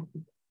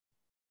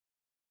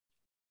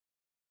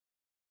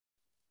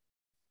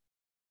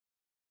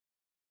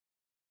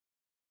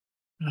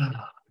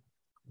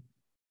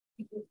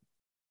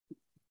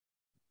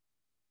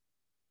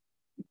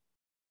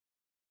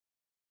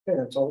 Okay,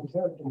 that's all we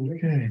have.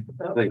 Okay.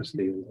 Thanks,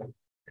 Steve.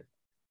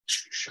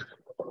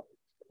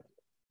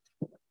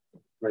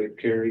 Right,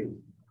 Carrie.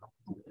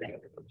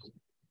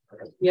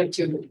 You have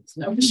 2 minutes.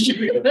 No.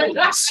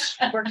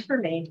 Works for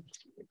me.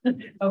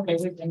 Okay,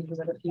 we've been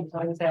through it a few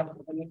times,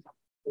 haven't we?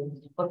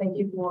 Well, thank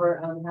you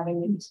for having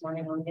me this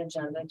morning on the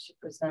agenda to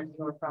present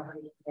your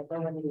property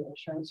liability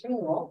insurance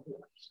renewal.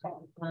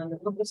 The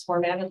book is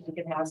formatted like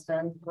it has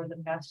been for the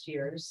past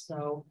years,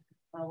 so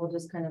we'll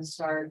just kind of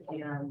start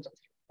and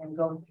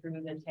go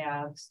through the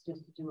tabs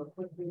just to do a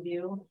quick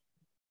review.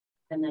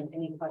 And then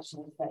any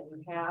questions that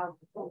you have,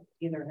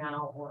 either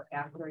now or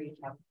after you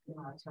have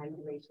time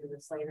to read through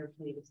this later,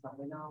 please let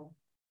me know.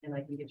 And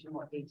I can get you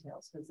more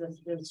details, because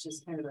this is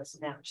just kind of a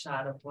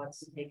snapshot of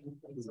what's taking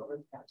place over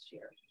the past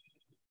year.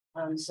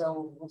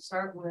 So we'll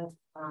start with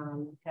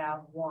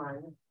tab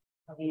 1.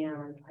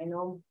 And I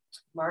know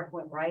Mark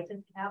went right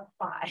to tab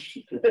 5.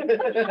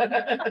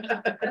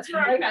 That's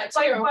right.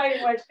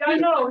 I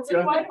know, it's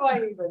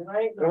quite even,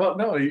 right? Well,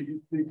 no,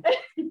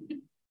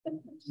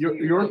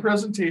 your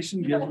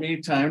presentation gives me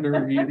time to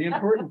review the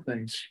important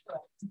things.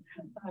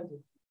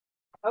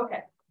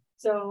 Okay,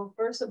 so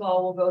first of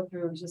all, we'll go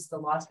through just the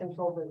loss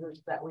control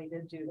visits that we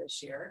did do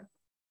this year.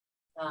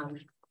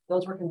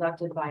 Those were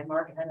conducted by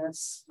Mark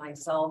Ennis,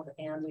 myself,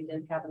 and we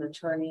did have an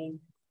attorney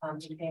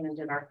who came and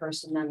did our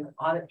First Amendment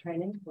audit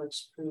training,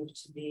 which proved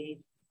to be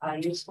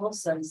useful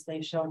since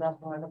they showed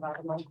up about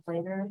a month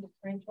later,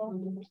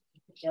 Rachel.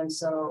 And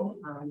so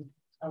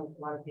a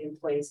lot of the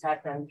employees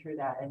had been through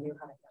that and knew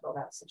how to handle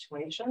that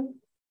situation.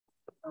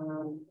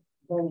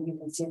 Then you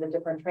can see the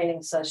different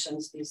training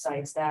sessions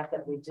besides that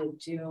we did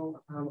do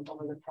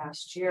over the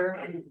past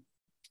year.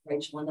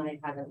 Rachel and I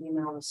had an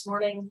email this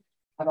morning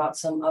about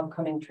some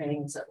upcoming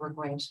trainings that we're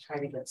going to try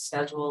to get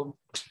scheduled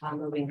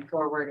moving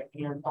forward.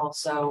 And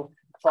also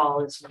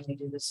fall is when we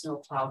do the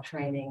snowplow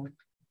training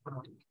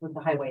with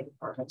the highway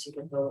department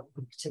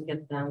to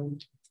get them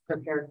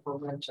prepared for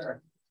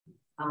winter.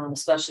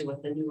 Especially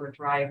with the newer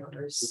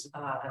drivers,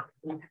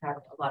 we've had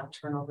a lot of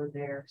turnover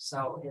there,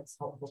 so it's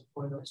helpful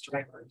for those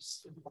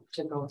drivers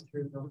to go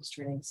through those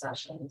training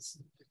sessions.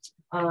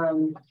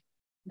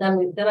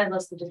 Then I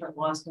list the different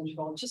loss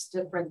control, just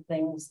different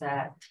things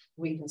that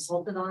we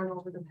consulted on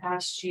over the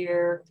past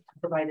year,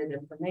 provided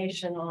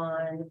information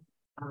on,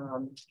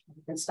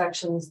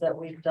 inspections that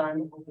we've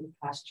done over the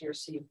past year,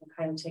 so you can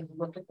kind of take a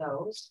look at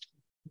those.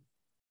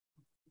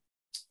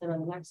 And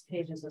on the next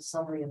page is a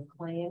summary of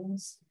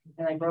claims,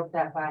 and I broke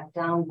that back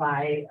down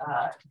by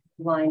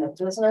line of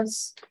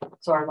business.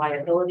 So our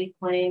liability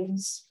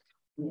claims,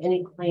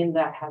 any claim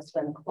that has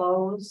been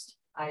closed,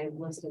 I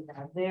listed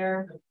that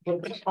there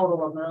with the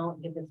total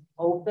amount. If it's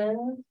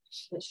open,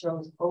 it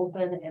shows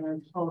open, and a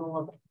total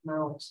of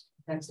amount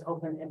next to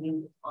open, it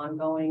means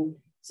ongoing.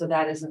 So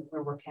that isn't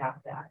where we're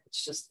capped at.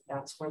 It's just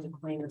that's where the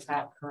claim is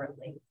at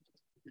currently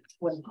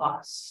with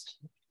cost.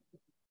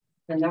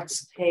 The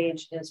next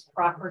page is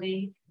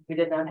property. We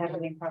did not have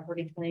any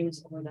property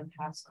claims over the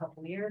past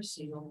couple of years,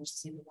 so you only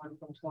see the one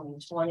from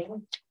 2020.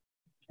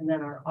 And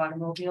then our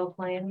automobile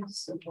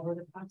claims over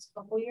the past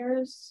couple of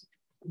years.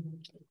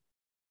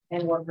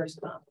 And workers'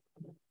 comp.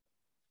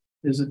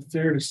 Is it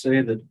fair to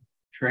say that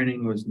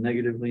training was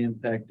negatively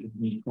impacted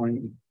in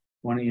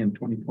 2020 and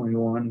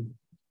 2021?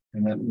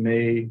 And that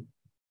may,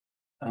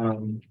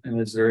 and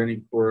is there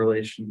any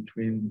correlation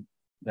between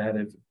that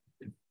if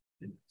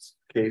it's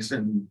the case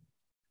and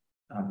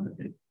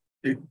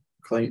it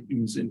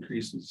claims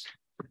increases?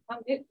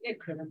 It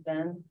could have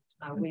been.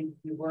 We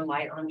were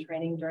light on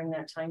training during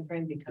that time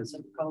frame because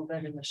of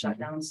COVID and the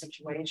shutdown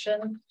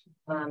situation,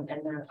 and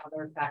then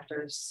other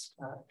factors,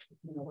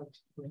 with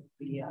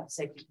the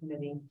safety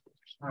committee.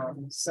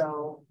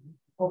 So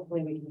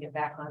hopefully we can get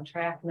back on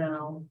track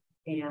now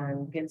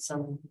and get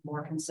some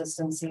more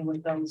consistency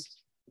with those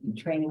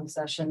training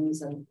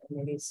sessions and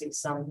maybe see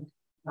some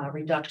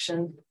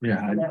reduction. Yeah,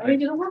 I mean,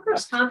 the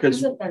workers' comp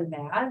hasn't been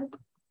bad.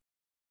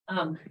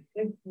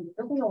 We've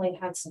really only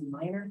had some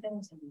minor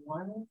things and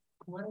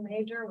one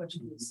major, which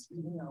was,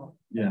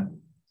 yeah.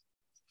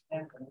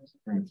 Right.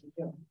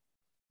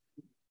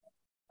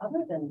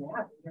 Other than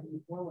that, the year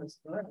before was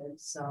good.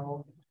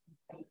 So,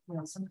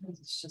 sometimes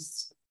it's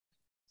just,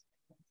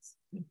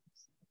 we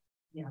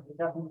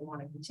definitely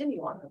want to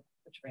continue on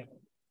the training.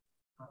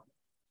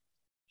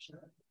 Sure.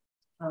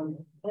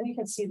 Then you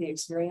can see the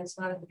experience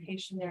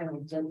modification there, and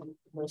we did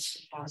list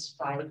the past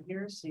 5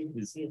 years, so you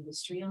can see a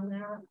history on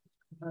that.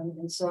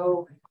 And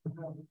so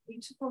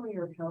we took over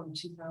your account in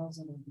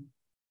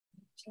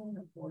 2013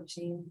 or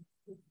 14.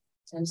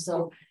 And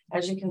so,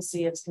 as you can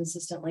see, it's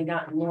consistently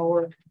gotten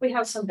lower. We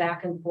have some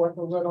back and forth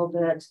a little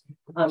bit,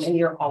 and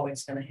you're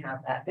always going to have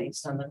that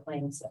based on the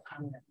claims that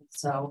come in.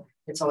 So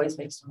it's always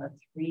based on a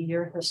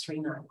 3-year history,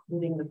 not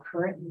including the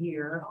current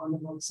year on the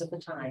books at the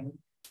time.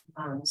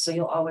 So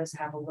you'll always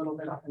have a little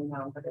bit up and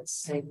down, but it's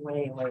stayed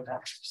way, way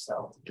better.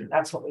 So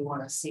that's what we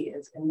want to see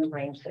is in the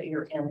range that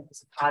you're in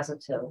is a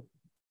positive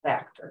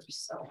factor.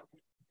 So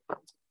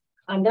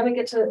then we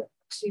get to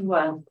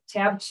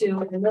tab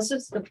 2, and this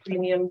is the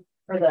premium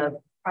for the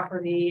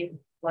property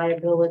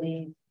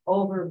liability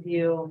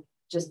overview,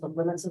 just the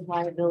limits of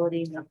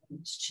liability.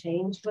 Nothing's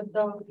changed with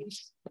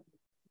those.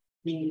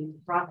 The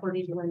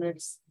property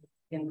limits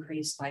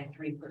increased by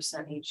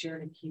 3% each year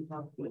to keep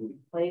up with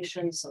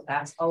inflation. So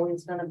that's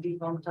always going to be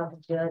bumped up a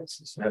bit.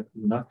 Is that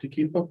enough to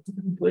keep up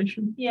with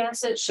inflation?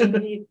 Yes, it should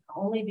be,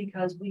 only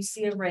because we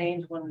see a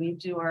range when we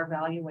do our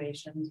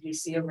valuations. We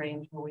see a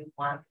range where we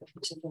want the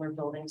particular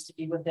buildings to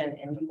be within,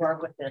 and you are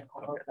within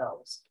all of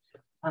those.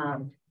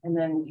 And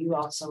then you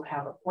also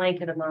have a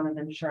blanket amount of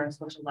insurance,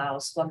 which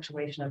allows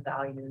fluctuation of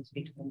values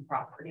between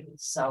properties.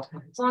 So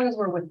as long as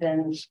we're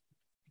within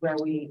where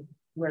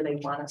they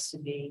want us to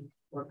be,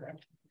 we're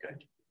good.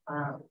 Good.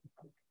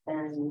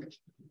 And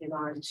get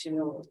on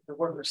to the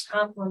workers'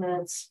 comp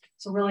limits.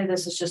 So really,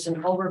 this is just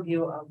an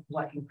overview of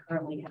what you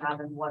currently have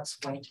and what's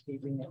going to be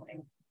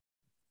renewing.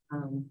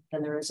 And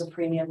there is a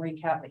premium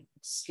recap.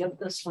 Skip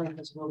this one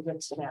because we'll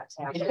get to that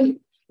tab.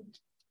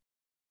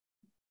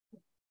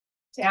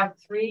 Tab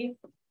 3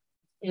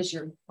 is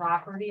your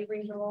property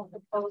renewal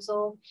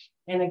proposal.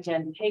 And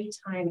again, take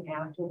time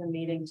after the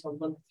meeting to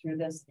look through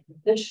this.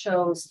 This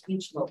shows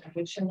each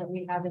location that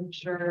we have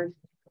insured.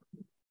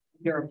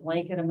 Your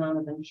blanket amount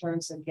of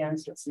insurance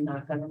against, it's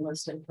not going to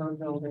list it per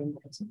building,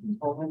 it's a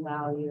total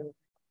value.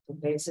 So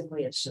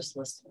basically, it's just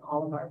listing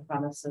all of our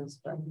premises,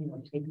 but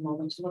take a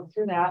moment to look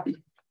through that.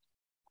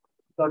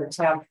 Go to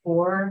tab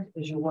 4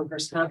 is your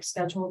workers' comp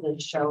schedule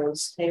that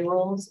shows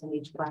payrolls in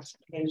each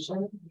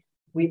classification.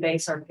 We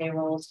base our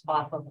payrolls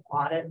off of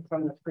audit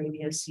from the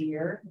previous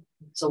year.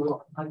 So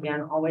we'll,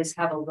 again, always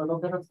have a little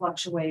bit of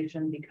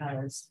fluctuation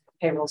because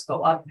payrolls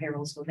go up,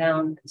 payrolls go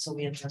down. And so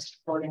we adjust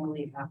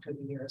accordingly after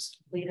the year is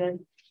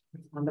completed.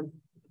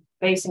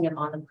 Basing it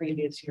on the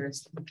previous year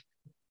is the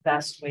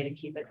best way to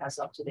keep it as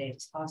up to date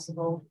as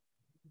possible.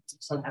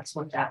 So that's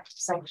what that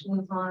section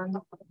is on.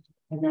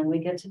 And then we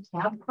get to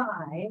tab 5,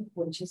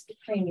 which is the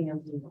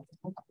premium.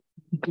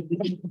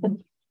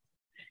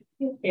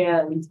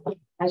 And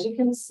as you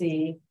can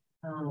see,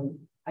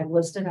 I've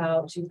listed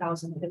out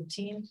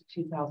 2015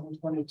 to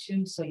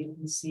 2022, so you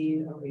can see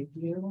a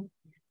review.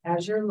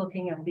 As you're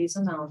looking at these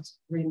amounts,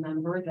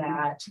 remember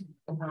that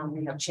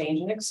we have change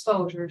in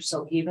exposure.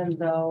 So even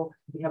though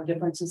we have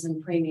differences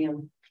in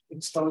premium,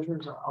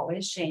 exposures are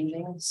always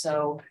changing.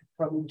 So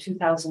from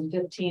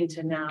 2015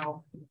 to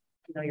now, you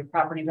know, your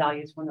property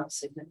values went up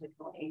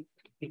significantly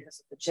because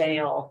of the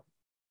jail,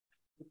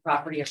 the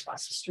property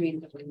across the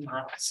street, the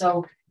remodel.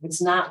 So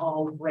it's not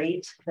all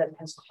rate that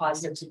has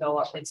caused it to go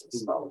up, it's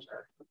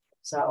exposure.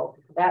 So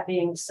that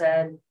being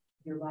said,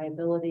 your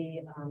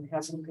liability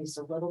has increased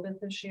a little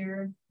bit this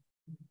year.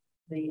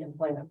 The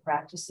employment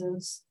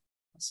practices,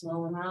 a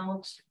small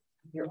amount,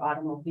 your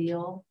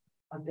automobile,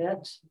 a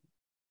bit,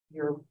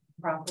 your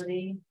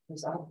property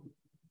is up,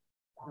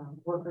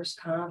 workers'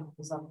 comp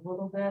is up a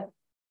little bit.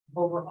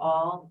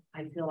 Overall,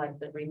 I feel like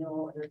the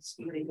renewal is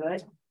pretty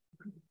good.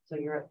 So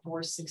you're at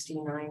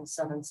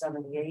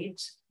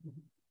 469,778.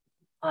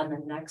 On the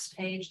next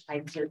page, I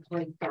did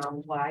break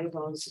down why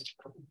those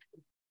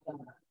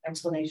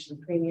explanation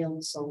of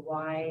premiums. So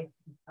why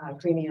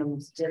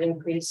premiums did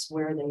increase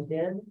where they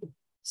did.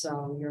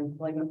 So your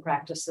employment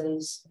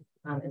practices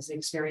is the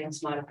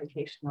experience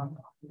modification on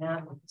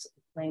that.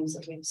 Claims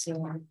that we've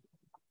seen.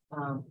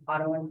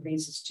 Auto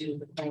increases due to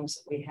the claims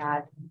that we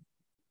had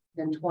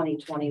in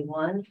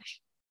 2021.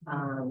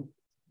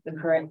 The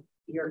current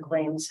year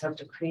claims have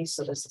decreased,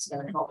 so this is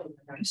going to help in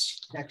the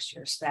next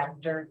year's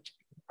factor.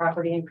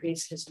 Property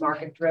increase is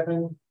market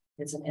driven.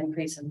 It's an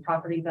increase in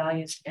property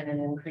values and an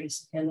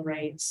increase in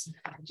rates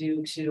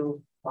due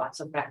to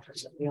lots of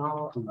factors that we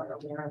all are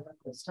aware of at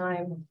this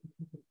time.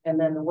 And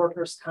then the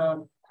workers'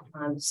 comp,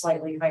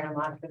 slightly higher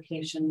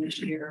modification this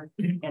year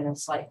and a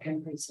slight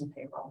increase in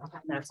payroll.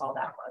 And that's all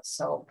that was.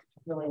 So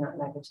really not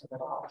negative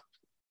at all.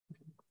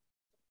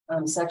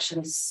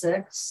 Section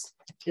 6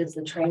 is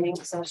the training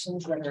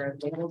sessions that are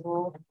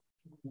available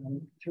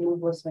through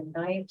Bliss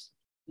McKnight.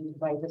 We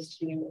invite this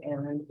to you,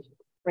 and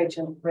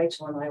Rachel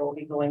and I will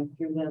be going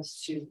through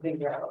this to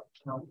figure out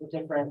the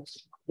different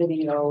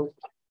video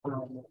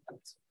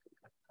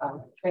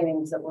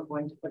trainings that we're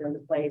going to put into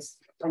place,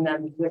 and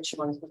then which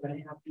ones we're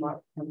going to have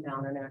Mark come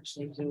down and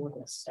actually do with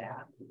the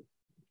staff.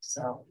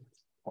 So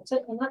that's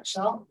it in a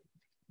nutshell.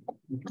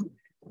 If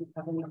you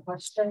have any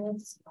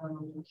questions,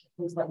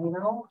 please let me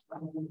know.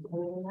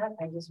 That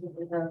I just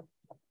wanted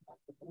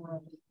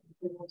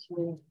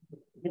to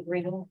get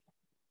reading.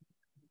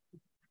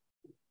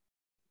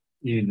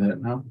 You need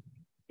that now?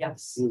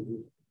 Yes.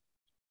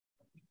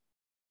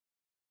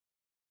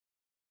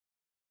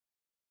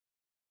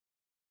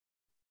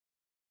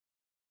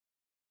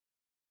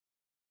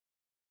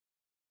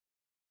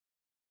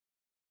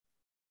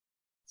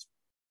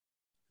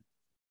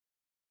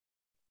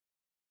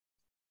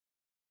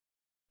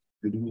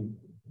 Good evening.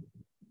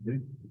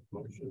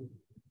 Motion.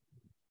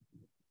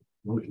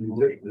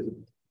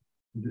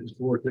 It's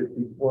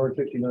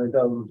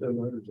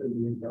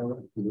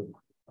 469,778 to the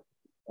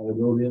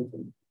liability.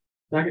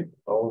 Second.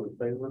 All in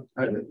favor?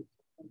 Very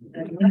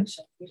much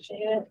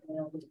appreciate it.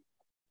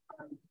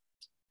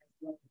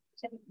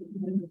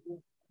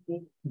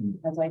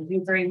 As I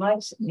do very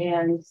much,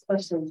 and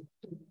especially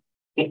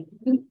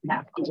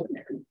that one.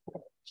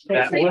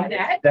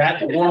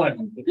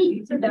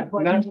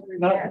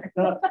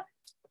 Not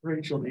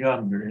Rachel the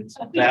Auditor, it's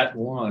that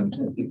one.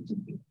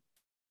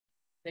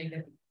 Thank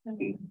you.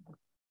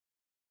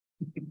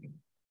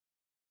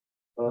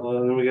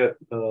 Then we got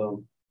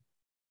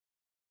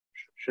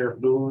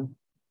Sheriff Doolin.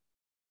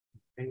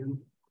 Yeah,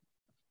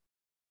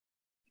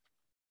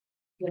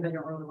 they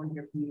don't really want to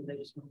hear from you. They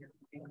just want to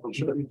hear from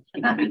you.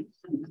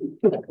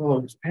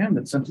 Well, it's Pam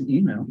that sent the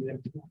email.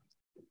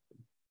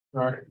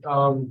 All right,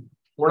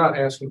 we're not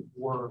asking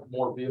for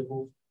more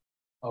vehicles.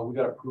 We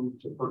got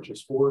approved to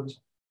purchase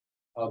Fords.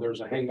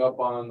 There's a hang up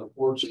on the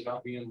Fords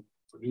not being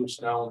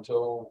produced now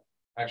until,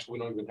 actually, we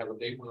don't even have a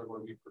date when they're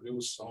going to be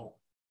produced. So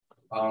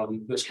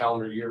this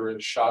calendar year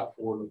is shot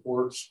for the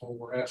Fords. So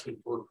we're asking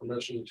for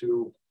permission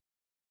to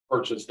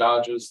purchase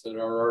Dodges that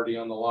are already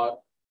on the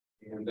lot.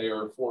 And they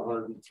are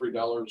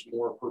 $403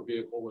 more per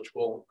vehicle, which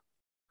will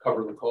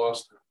cover the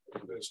cost.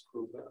 You guys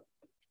approve that.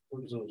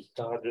 Where's those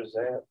Dodges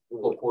at?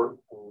 Report.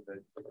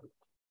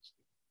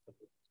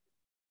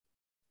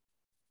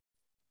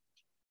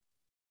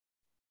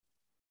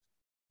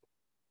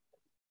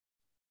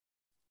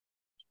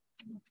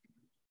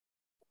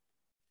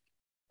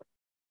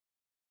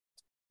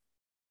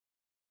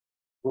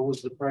 What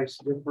was the price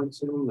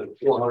difference in them?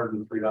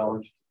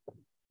 $403.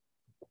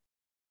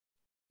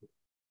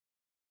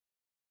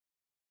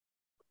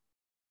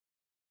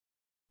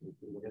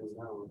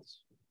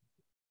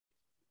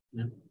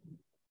 Yeah.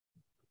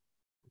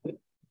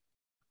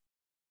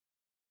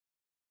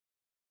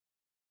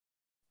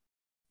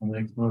 I'll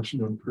make the motion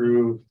to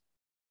approve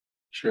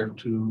Sheriff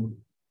to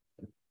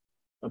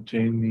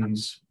obtain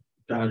these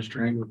Dodge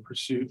Durango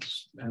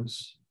Pursuits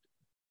as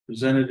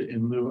presented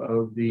in lieu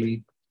of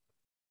the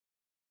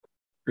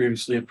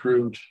previously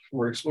approved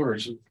Ford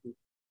Explorers.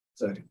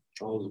 Second.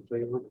 All those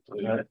in favor?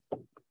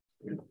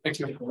 Thank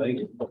you. Thank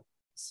you.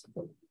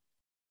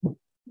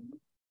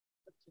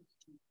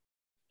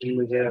 And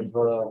we have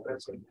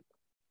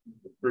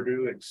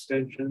Purdue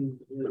Extension.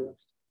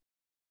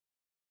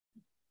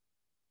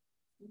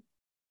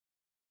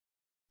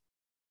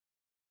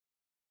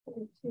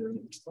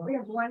 We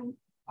have one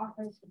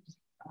office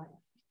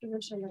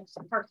position that's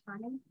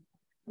part-time.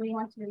 We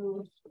want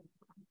to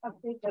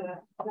update the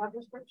job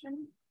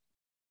description.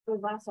 The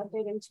last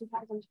update in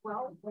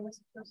 2012 when this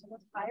person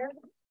was hired.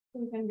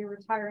 He's going to be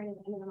retiring at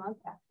the end of the month,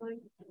 actually.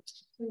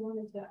 So we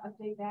wanted to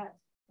update that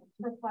to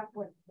reflect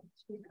what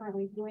she's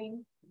currently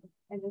doing.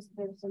 And just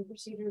there's some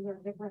procedures that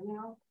are different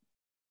now.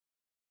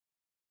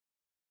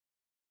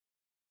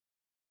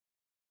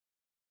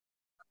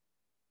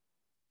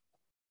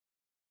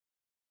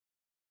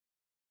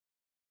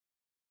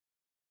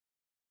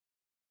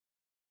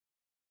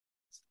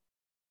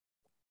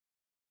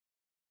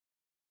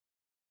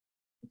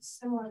 It's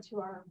similar to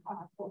our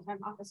full-time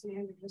office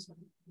manager, just with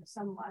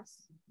some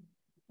less.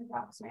 The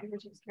office manager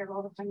takes care of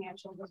all the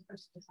financial, this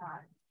person does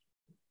not.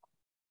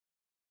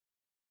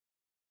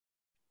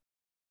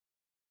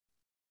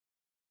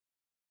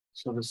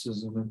 So this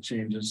isn't a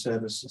change in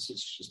status, this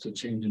is just a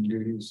change in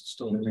duties,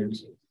 still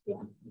remains.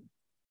 Yeah.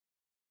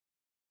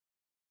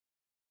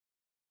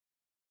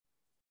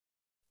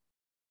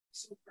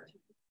 Super.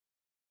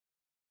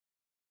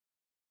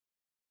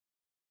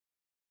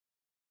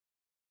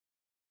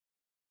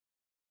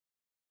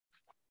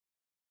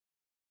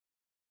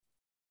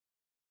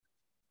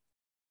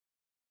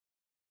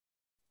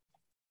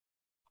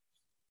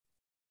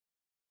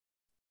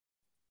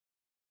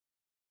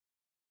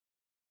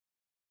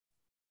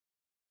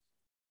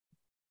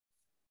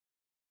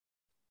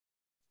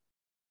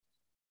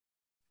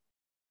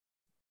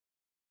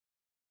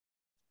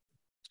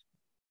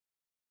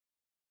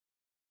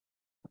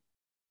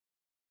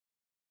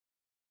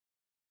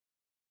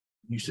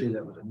 You say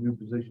that was a new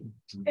position?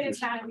 It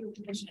is not a new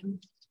position.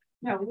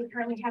 No, we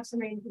currently have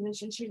somebody in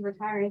position. She's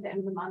retiring at the end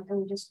of the month,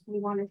 and we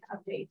wanted to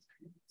update.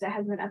 That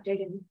hasn't been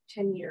updated in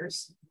 10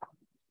 years.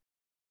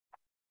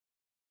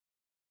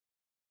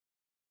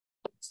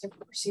 It's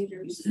different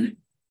procedures.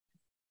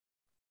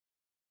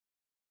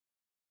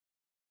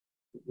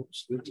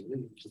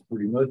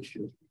 Pretty much,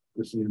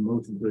 this is a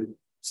motion, but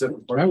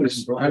separate. I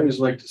always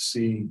like to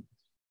see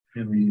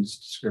in these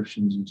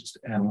descriptions, you just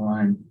add a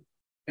line.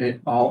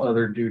 All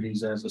other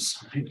duties as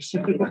assigned.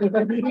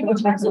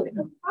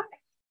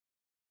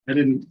 I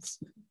didn't.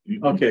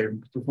 Okay,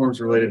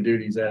 performs related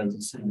duties as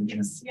assigned.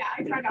 Yeah,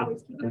 I try to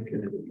always keep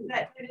it.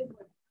 That it is.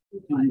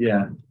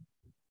 Yeah.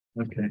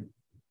 Okay.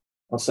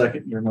 I'll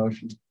second your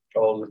motion.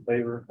 All in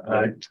favor?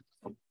 Aye.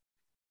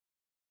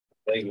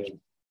 Thank you.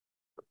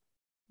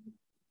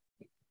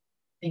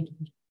 Thank you.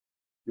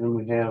 Then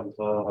we have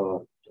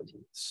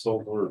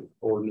solar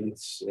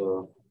ordinance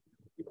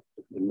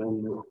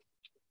amendment.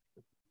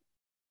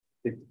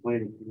 Take the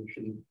planning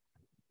commission.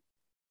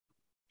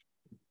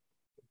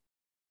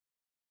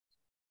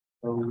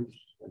 Oh,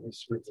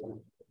 it's been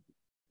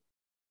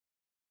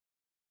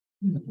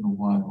a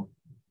while.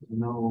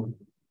 No,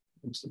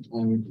 it's the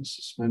time we can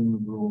suspend the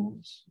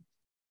rules.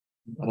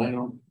 But I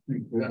don't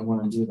think I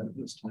want to do that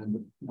this time,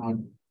 but now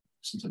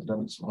since I've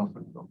done it so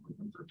often, I don't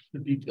remember the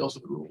details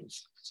of the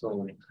rules.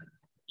 So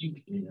you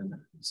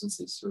can, since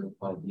they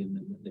certified the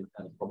amendment, they've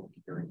had a public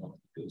hearing on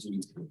it, goes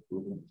into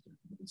approval.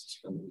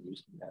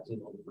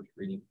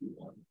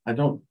 I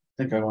don't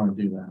think I want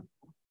to do that.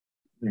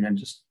 I mean, I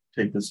just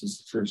take this as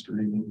the first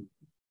reading,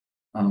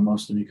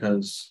 mostly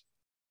because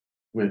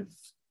with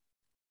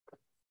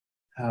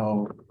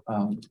how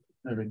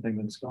everything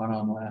that's gone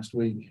on last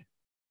week,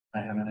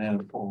 I haven't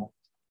had a full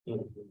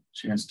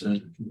chance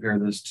to compare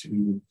this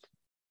to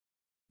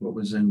what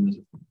was in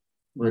the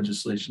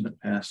legislation that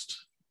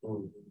passed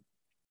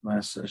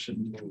last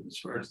session as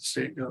far as the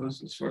state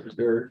goes, as far as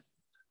their,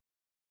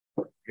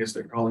 I guess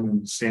they're calling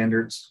them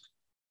standards.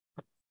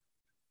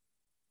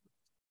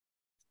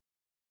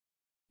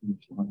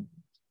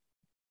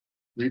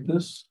 Read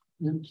this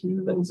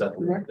into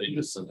that they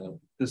just sent out.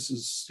 This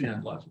is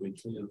last week.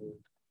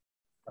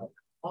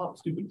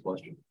 Stupid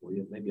question for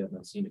you. Maybe I've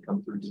not seen it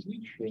come through. Did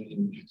we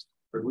change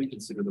or do we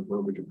consider the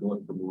verbiage of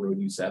going from a road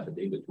use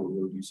affidavit to a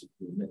road use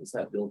agreement? Is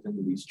that built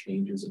into these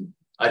changes? And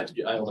I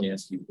only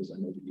ask you because I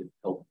know that you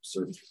help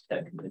serve the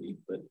tech committee,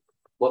 but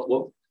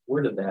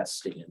where did that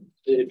stand?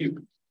 If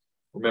you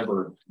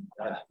remember,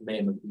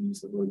 Mammoth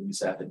used the road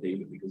use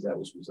affidavit because that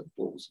was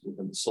what was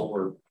within the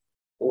solar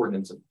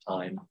ordinance at the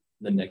time.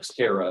 The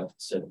Nextera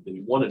said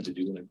they wanted to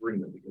do an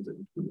agreement because it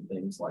included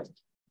things like,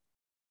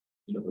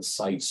 you know, the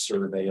site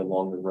survey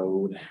along the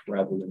road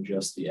rather than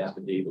just the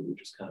affidavit,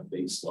 which is kind of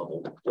base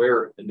level.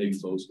 Where, and maybe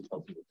those would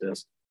help you with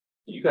this.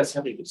 Do you guys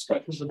have any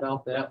discussions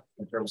about that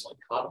in terms of like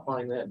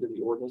codifying that into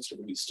the ordinance, or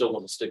do we still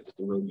want to stick with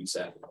the road use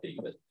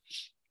affidavit?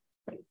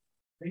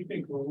 I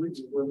think when we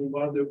just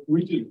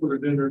put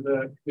it in there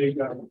that they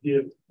got to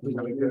give.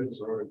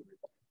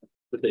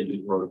 That they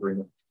do the road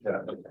agreement.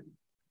 Yeah. Okay.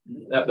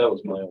 That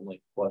was my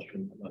only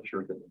question. I'm not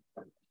sure that.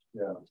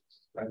 Yeah,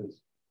 I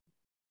just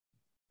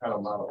kind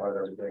of modified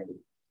everything.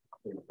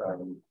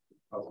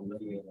 of a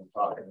meeting and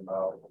talking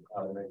about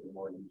how to make it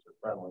more user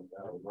friendly.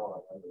 That was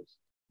one.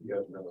 You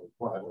guys are going to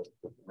apply it with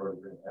the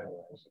road green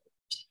anyways.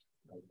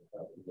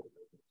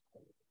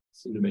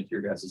 Seem to make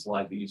your guys'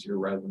 life easier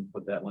rather than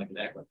put that in like an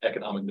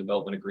economic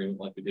development agreement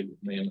like we did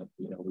with Mammoth.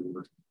 You know, we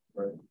were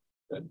right.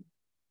 But,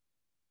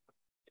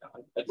 yeah,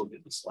 I looked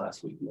at this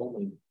last week. The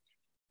only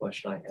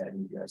question I had,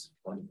 and you guys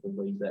wanted to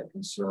raise that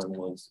concern,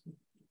 was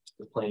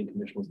the planning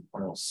commission was the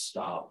final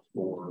stop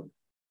for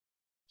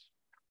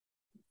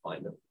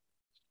find it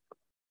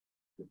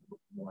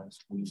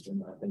last week,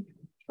 and I think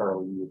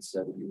Charlie, you had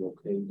said that you were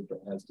okay with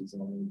it as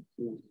designed.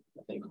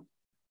 I think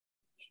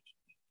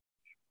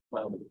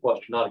my only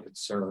question, not a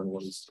concern,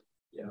 was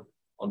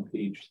on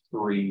page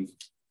 3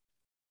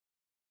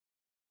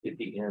 at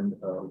the end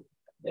of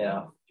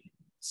F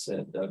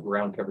said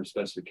ground cover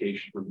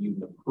specification reviewed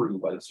and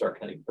approved by the Starke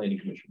County Planning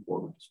Commission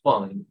Board, which is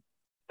fine.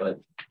 But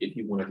if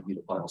you wanted to be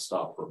the final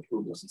stop for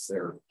approval, since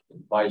they're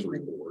advisory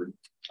board,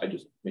 I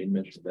just made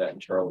mention of that.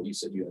 And Charlie, you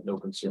said you had no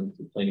concern with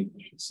the planning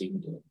commission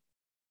seemed to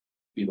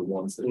be the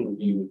ones that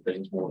review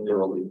things more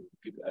thoroughly.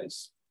 You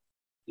guys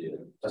did.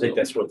 I think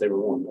that's what they were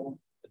wanting to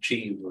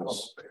achieve,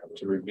 was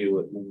to review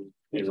it. And,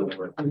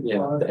 you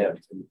know, to have,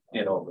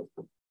 you know,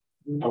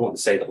 I wouldn't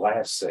say the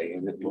last say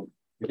in it.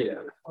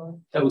 Yeah,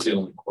 that was the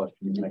only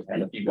question you might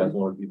have if you guys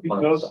wanted to be the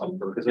final stop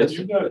for. Because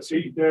you got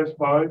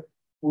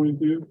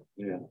 8-5-42.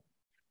 Yeah.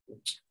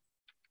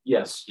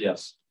 Yes.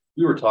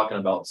 We were talking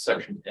about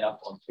section F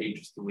on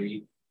page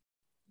 3,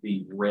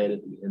 the red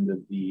at the end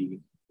of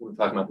we were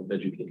talking about the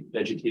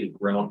vegetated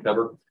ground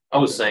cover. I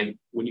was saying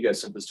when you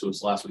guys sent this to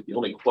us last week, the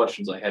only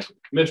questions I had for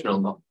the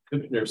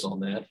commissioners on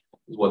that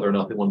is whether or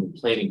not they wanted the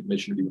planning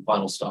commission to be the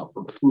final stop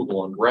for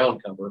approval on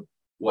ground cover,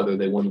 whether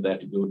they wanted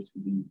that to go to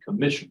the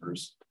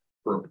commissioners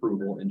for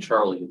approval. And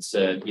Charlie had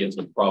said he has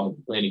no problem with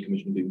the planning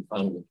commission giving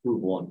final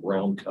approval on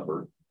ground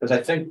cover. Because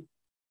I think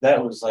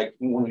that was like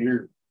one of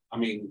your, I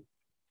mean,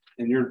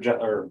 in your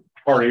job, or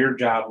part of your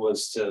job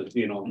was to,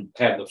 you know,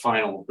 have the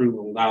final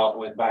approval. Now it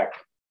went back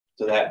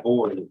to that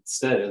board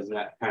instead. Isn't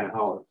that kind of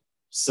how it's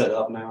set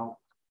up now?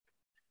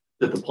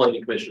 That the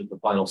planning commission is the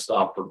final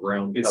stop for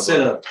ground cover.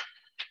 Instead of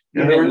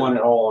you didn't want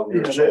it all on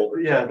your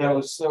shoulder. That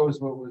was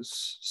what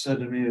was said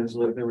to me, is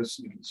like there was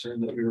some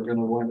concern that we were going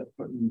to wind up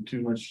putting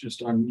too much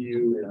just on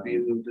you and be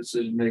the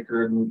decision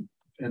maker,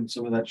 and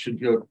some of that should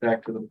go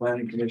back to the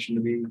planning commission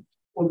to be.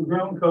 Well, the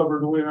ground cover,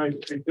 the way I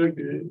think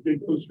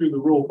it goes through the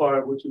Rule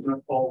 5, which is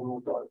not called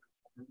Rule 5,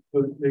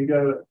 but they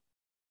gotta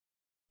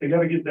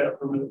get that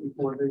permit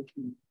before they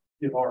can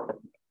get our.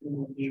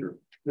 Sure.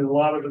 And a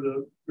lot of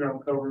the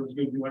ground cover is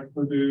going to be like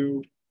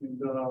Purdue and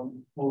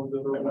what was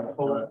it?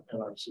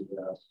 And I've seen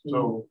that.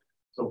 So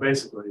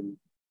basically,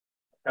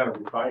 kind of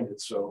refined it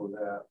so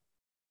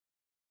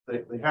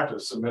that they have to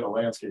submit a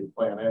landscape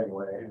plan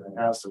anyway, and it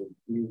has to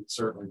meet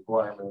certain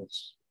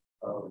requirements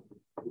of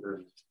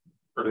either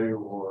Purdue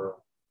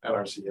or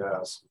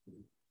NRCS,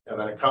 and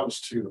then it comes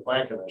to the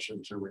plan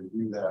commission to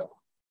review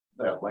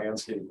that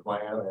landscape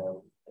plan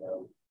and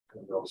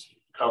those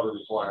cover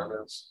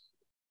requirements.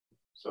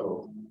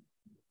 So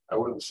I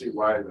wouldn't see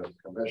why the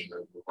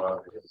commissioner would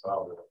want to get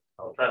out of it.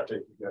 I'll try to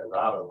take you guys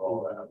out of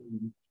all that.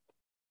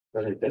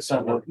 I think that's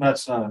not a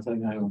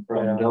thing I have a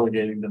problem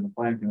delegating to the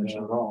plan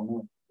commission at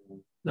all.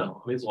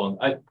 No, I mean, as long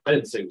I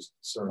didn't say it was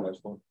concerned. I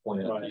just want to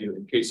point out to you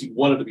in case you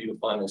wanted to be the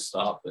final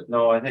stop. But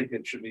no, I think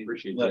it should be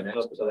left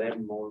up to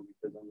them more,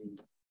 because I mean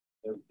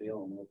they're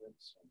dealing with it.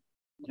 So.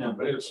 Yeah,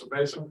 so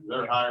basically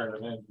they're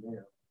hiring an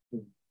engineer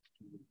to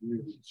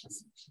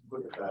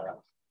look at that.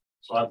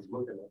 So I was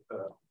looking at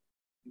that.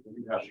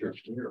 You have your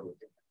engineer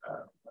looking at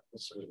that. Not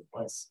necessarily the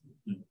place.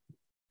 I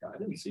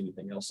didn't see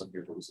anything else in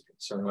here that was a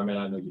concern. I mean,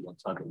 I know you want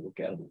time to look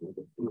at it a little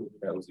bit.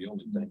 That was the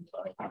only thing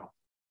that I had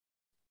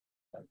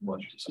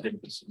much to say.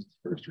 This is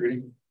the first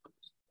reading.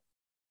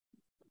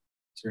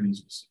 Is there any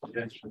specific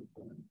action?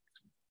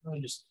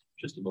 Just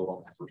to vote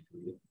on the first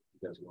reading.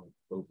 You guys want to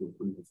vote to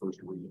approve the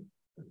first reading?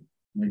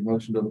 Make a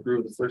motion to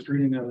approve the first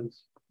reading of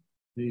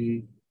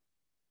the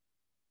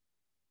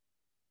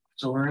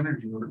solar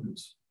energy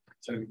ordinance.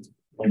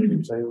 All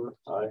in favor?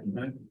 Aye.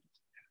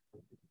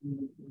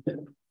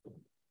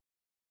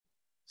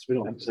 So we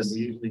don't have to send,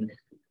 we usually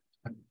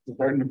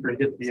starting to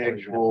forget the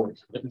actual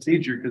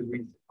procedure because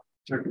we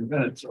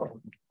circumvented. So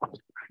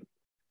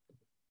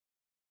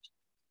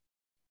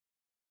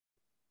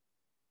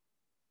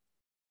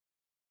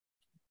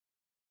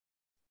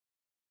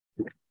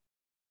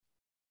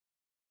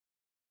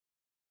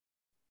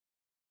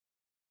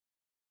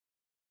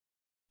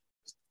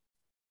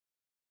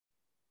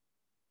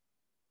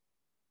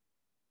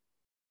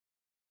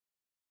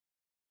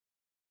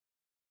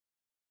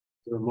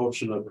The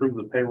motion to approve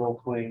the payroll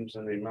claims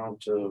in the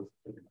amount of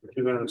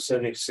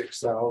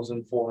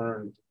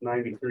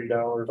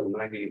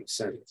 $276,493.98.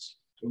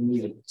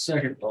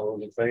 second, All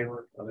those in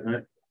favor? all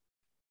right.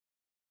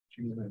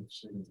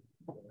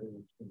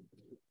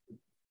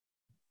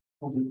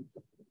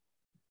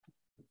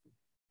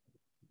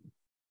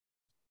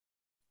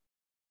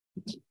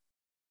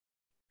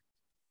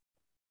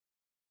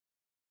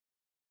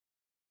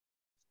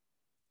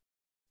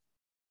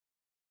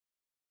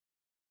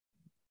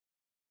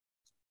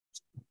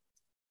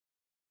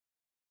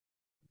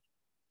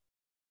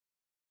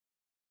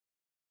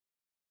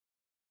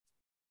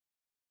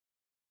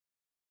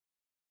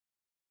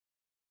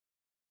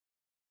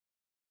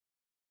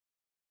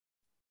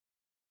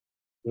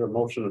 There a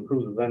motion to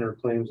approve the vendor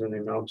claims in the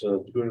amount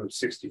of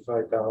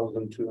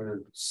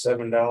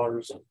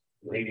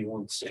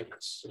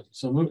 $265,207.81.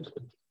 So moved.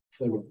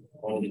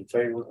 All in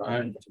favor?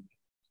 Aye.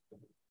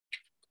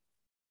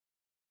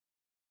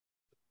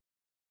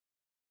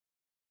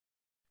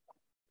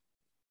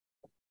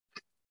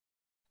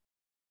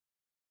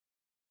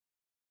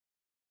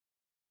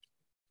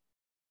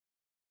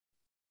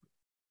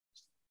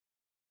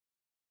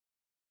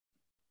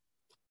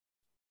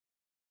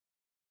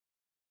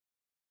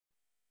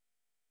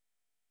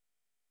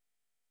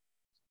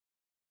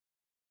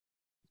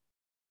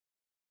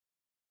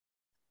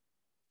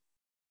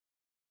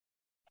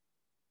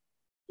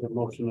 The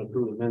motion to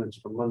approve the minutes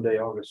for Monday,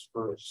 August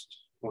 1st,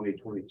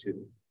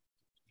 2022.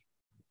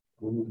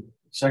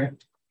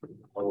 Second.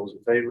 All those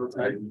in favor?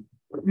 Aye.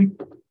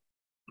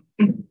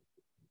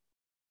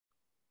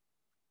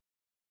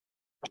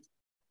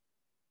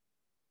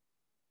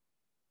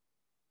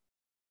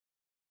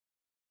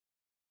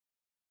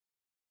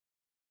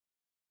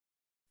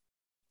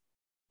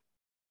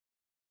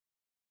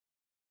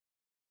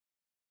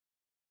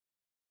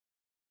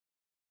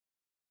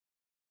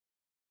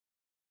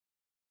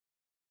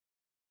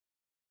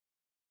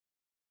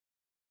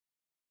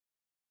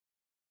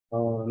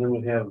 And then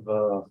we have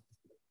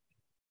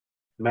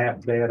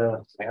map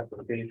data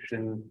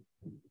application,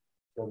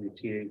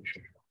 WTH.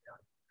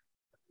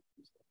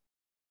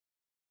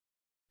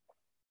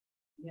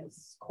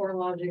 Yes, Core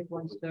Logic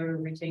wants to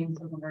retain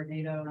some of our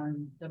data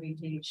on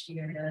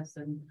WTH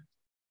and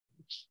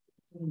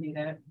we can do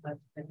that, but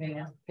they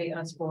pay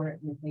us for it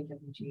and they pay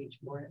WTH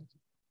for it.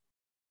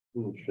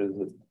 Sure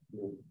that,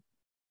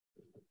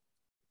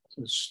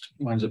 So it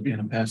winds up being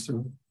a pass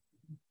through.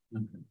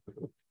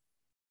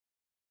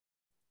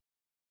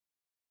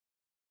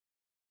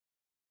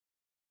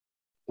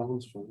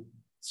 sounds fun.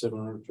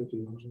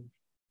 $750.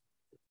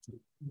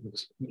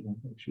 It's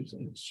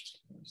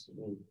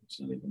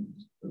not even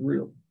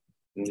real.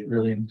 It's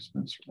really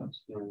inexpensive for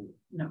us.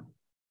 No.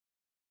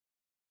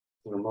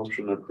 A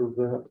motion to approve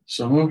that.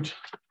 So moved.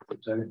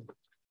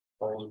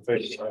 All in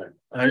favor?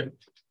 Aye.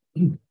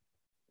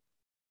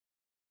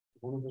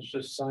 One of us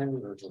just signed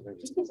it or something?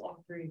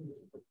 All three.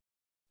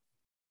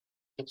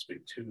 Must be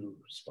 2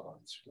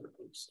 spots for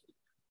this.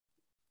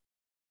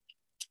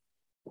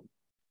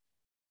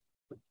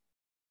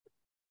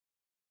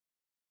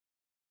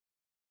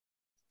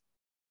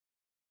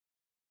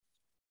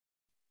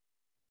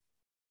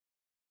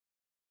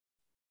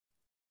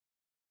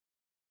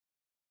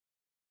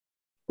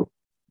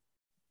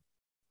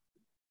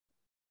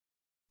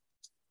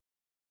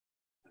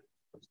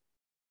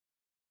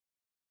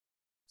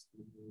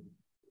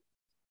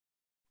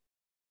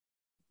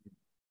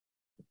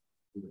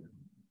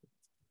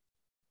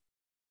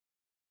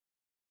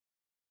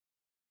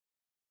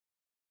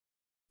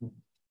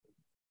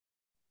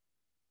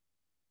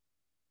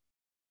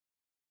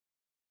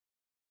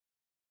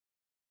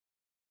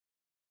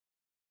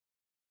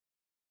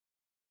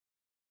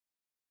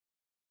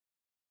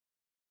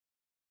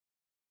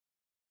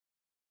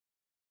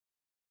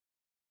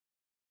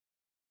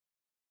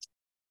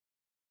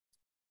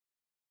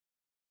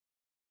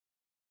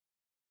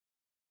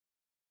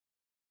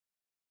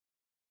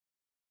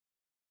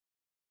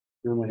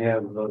 Then we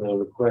have a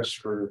request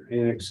for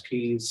annex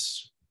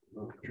keys,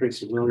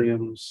 Tracy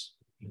Williams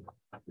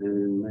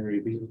and Mary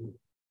Bean.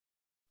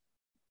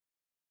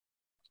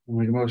 I'll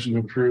make a motion to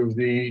approve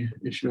the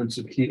issuance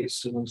of keys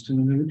to those 2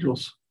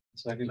 individuals.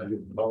 Second,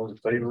 all in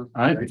favor?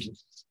 Aye.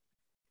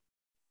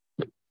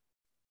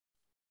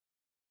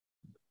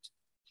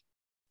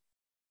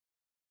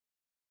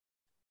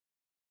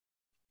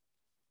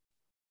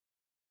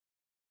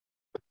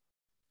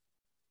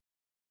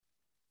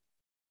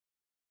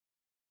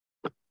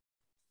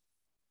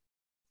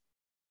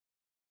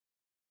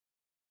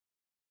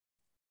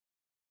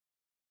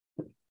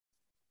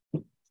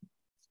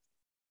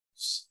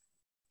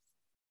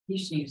 You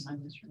just need to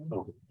sign this, right?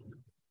 Oh.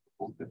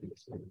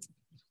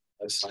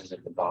 I signed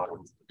at the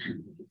bottom.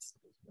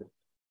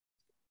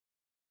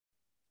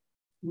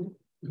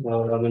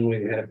 Well, and then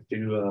we have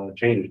to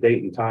change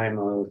date and time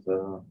of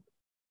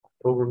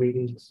October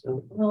meetings.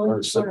 Well,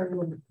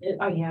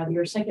 oh yeah,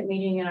 your second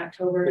meeting in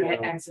October,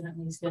 I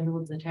accidentally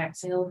scheduled the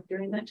tax sale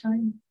during that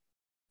time.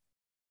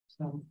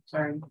 So,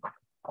 sorry.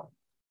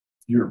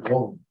 Your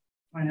fault.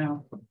 I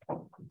know.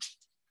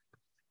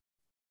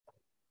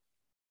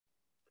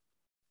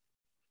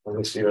 Let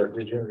me see,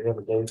 did you already have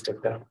a date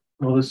picked out?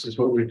 Well, this is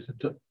what we,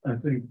 I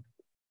think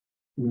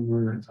we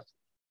were.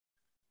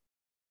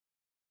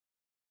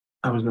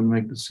 I was gonna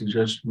make the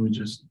suggestion, we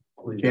just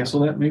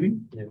cancel that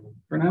meeting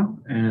for now,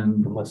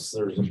 and Unless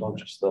there's a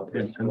bunch of stuff.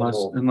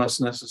 unless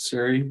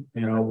necessary,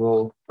 you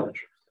know,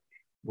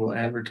 we'll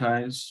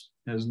advertise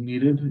as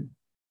needed,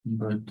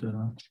 but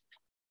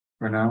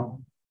for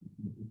now,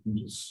 we can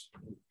just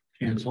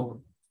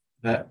cancel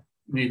that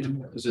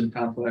meeting that is in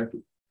conflict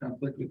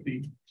with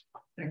the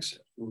next.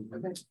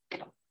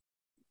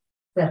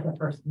 That's the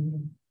first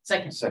meeting.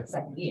 Second,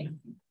 Second. yeah.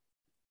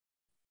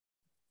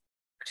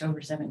 October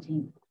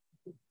 17th,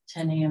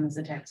 10 a.m. is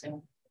the tax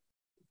sale.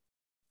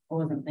 I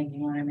wasn't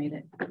thinking when I made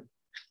it.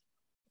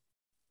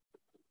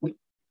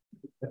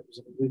 That was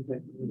a good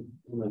thing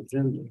on the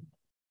agenda. Do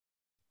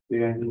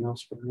you have anything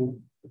else for me?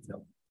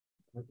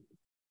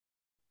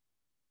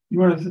 You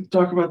want to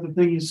talk about the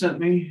thing you sent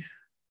me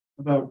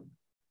about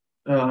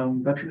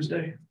Veterans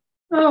Day?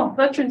 Oh,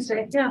 Veterans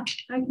Day, yeah,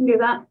 I can do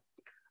that.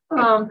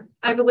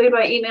 I believe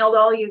I emailed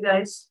all you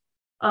guys,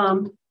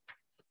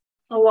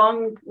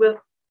 along with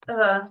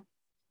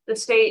the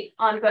state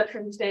on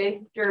Veterans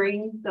Day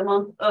during the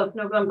month of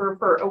November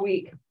for a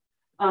week.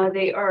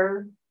 They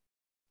are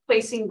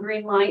placing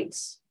green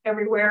lights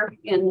everywhere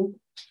in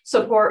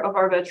support of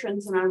our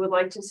veterans, and I would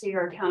like to see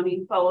our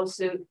county follow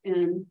suit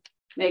and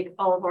make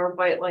all of our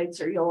white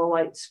lights or yellow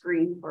lights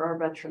green for our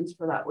veterans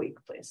for that week,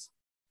 please.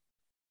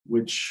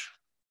 Which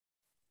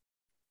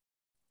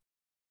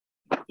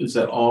is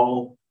that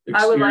all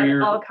I would exterior?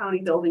 like all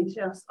county buildings,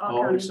 yes.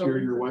 All county exterior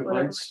buildings, white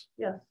whatever. lights?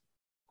 Yes,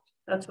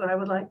 that's what I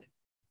would like.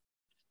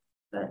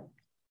 But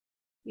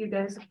you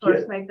guys, of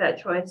course, make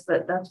that choice,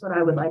 but that's what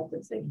I would like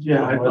to see.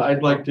 Yeah,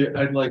 I'd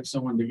like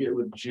someone to get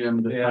with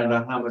Jim to find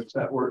out how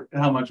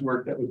much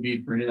work that would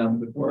be for him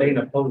before. They ain't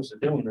opposed to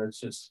doing it,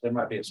 it's just, there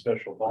might be a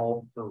special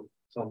bulb for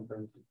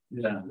something.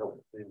 Yeah.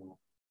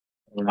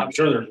 I'm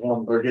sure there's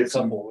one, Or get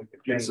some, couple we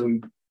could get change.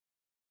 some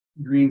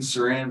green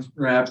saran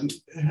wrap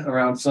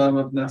around some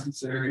if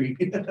necessary.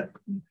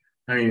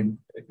 I mean,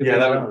 yeah,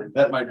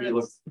 that might be a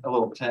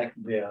little tacky.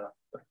 Yeah.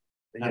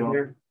 I don't-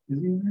 Here? Is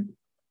he in there?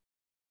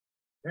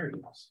 There he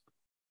is.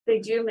 They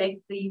do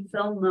make the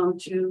film though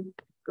to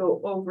go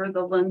over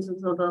the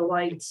lenses of the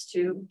lights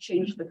to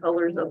change the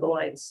colors of the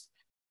lights.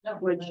 No,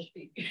 Which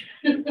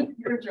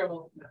you're in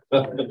trouble.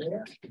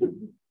 Yeah,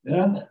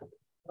 that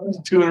was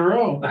 2 in a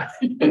row.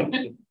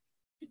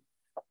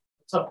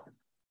 So,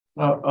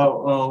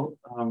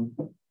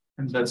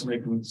 and that's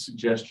making a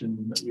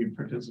suggestion that we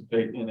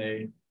participate in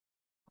a,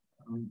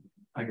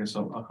 I guess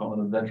I'll call it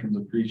a Veterans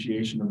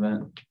Appreciation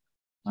event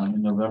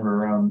in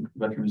November around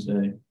Veterans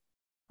Day.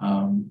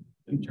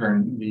 And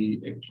turn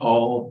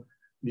all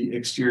the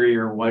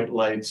exterior white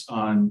lights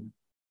on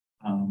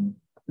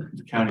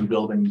the county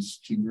buildings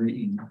to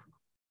green.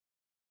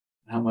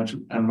 How much?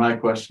 And my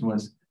question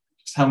was,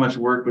 just how much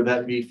work would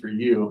that be for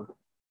you?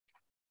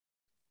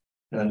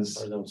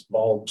 Because are those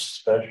bulbs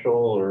special,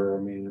 or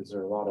I mean, is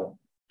there a lot of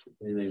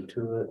anything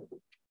to it?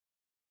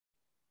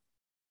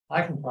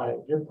 I can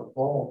probably get the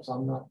bulbs.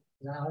 I'm not,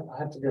 I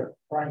have to get a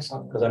price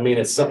on. Because I mean,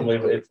 it's something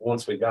if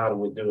once we got them,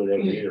 we do it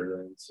every year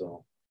then,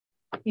 so.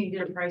 Can you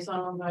get a price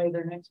on them by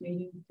their next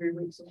meeting, 3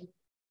 weeks ago?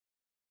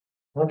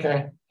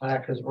 Okay,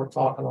 because we're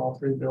talking all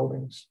 3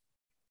 buildings,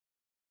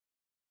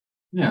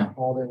 yeah,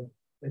 all the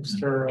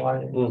exterior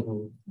lighting.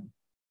 Mm-hmm.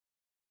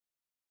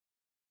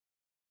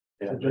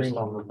 Yeah, just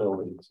on the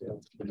buildings, yeah.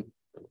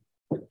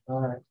 All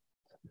right.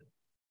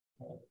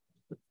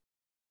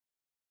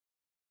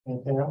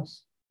 Anything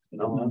else?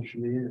 No, that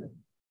should be it.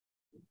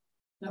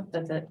 Nope,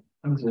 that's it.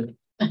 that was it.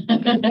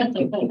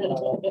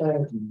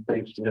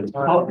 Thanks, Jim.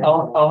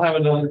 I'll have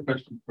another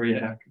question for you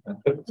after that.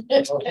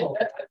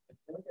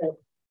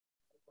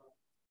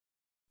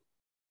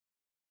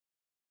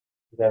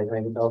 You got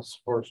anything else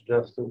for us,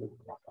 Justin?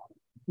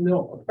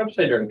 No, I'm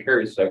saying during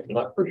Carrie's section,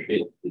 I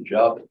appreciate the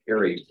job that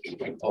Carrie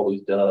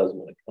always does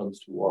when it comes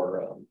to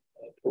our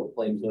tort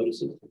claims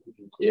notices.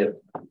 If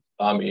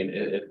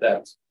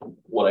that's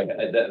what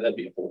that'd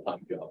be a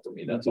full-time job for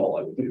me. That's all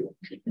I would do.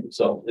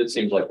 So it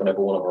seems like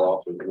whenever one of our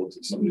officers looks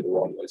at somebody the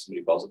wrong way,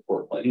 somebody files a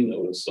tort claim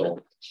notice.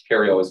 So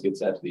Carrie always gets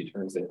that to the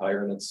attorneys they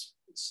hire, and it's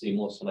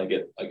seamless, and I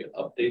get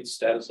updates,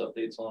 status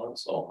updates on it.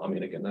 So I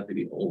mean, again, that'd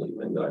be the only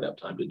thing that I'd have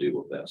time to do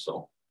with that.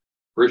 So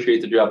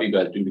appreciate the job you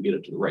guys do to get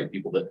it to the right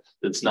people.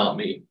 That's not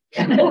me.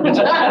 Thank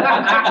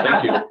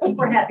you.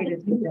 We're happy to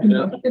do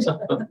that.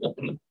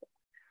 Yeah.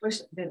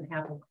 Wish it didn't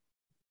happen.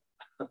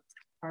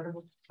 Part of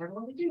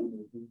what we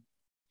do.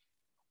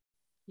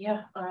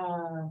 Yeah,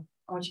 I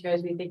want you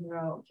guys to be thinking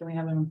about, can we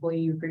have an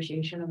employee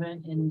appreciation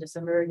event in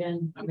December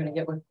again? I'm gonna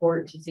get with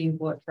Court to see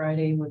what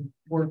Friday would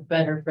work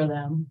better for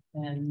them,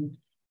 and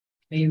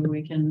maybe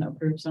we can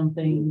approve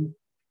something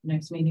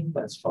next meeting.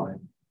 That's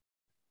fine.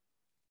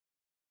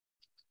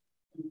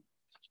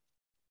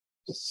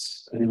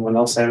 Does anyone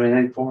else have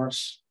anything for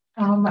us?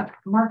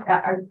 Mark,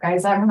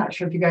 guys, I'm not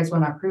sure if you guys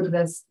want to approve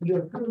this. You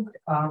approved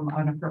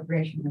an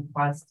appropriation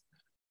request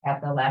at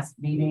the last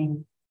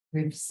meeting.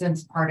 We've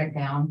since parted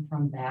down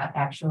from that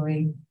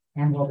actually,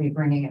 and we'll be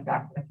bringing it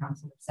back to the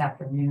council this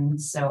afternoon.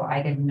 So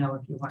I didn't know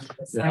if you wanted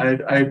to. Yeah,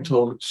 I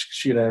told,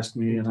 she had asked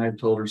me, and I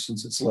told her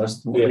since it's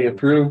less than what we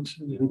approved,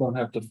 we don't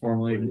have to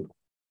formally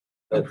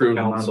approve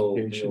the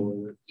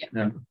modification.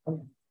 Yeah,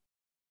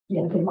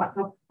 they might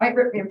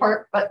rip me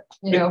apart, but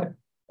you know,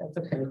 that's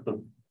okay.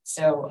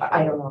 So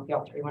I don't know if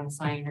y'all three want to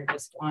sign or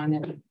just one.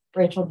 And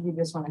Rachel, do you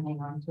just want to hang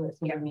on to it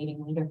for your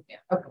meeting later? Yeah.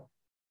 Okay.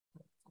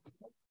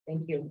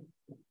 Thank you.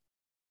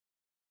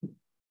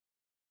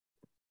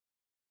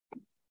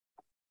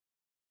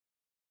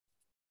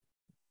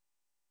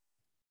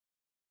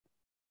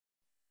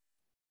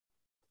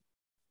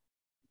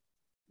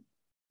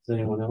 Does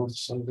anyone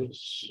else on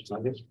this? I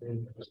guess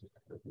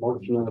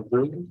motion on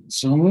approval.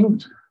 So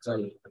moved.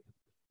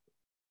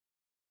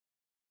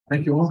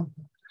 Thank you all.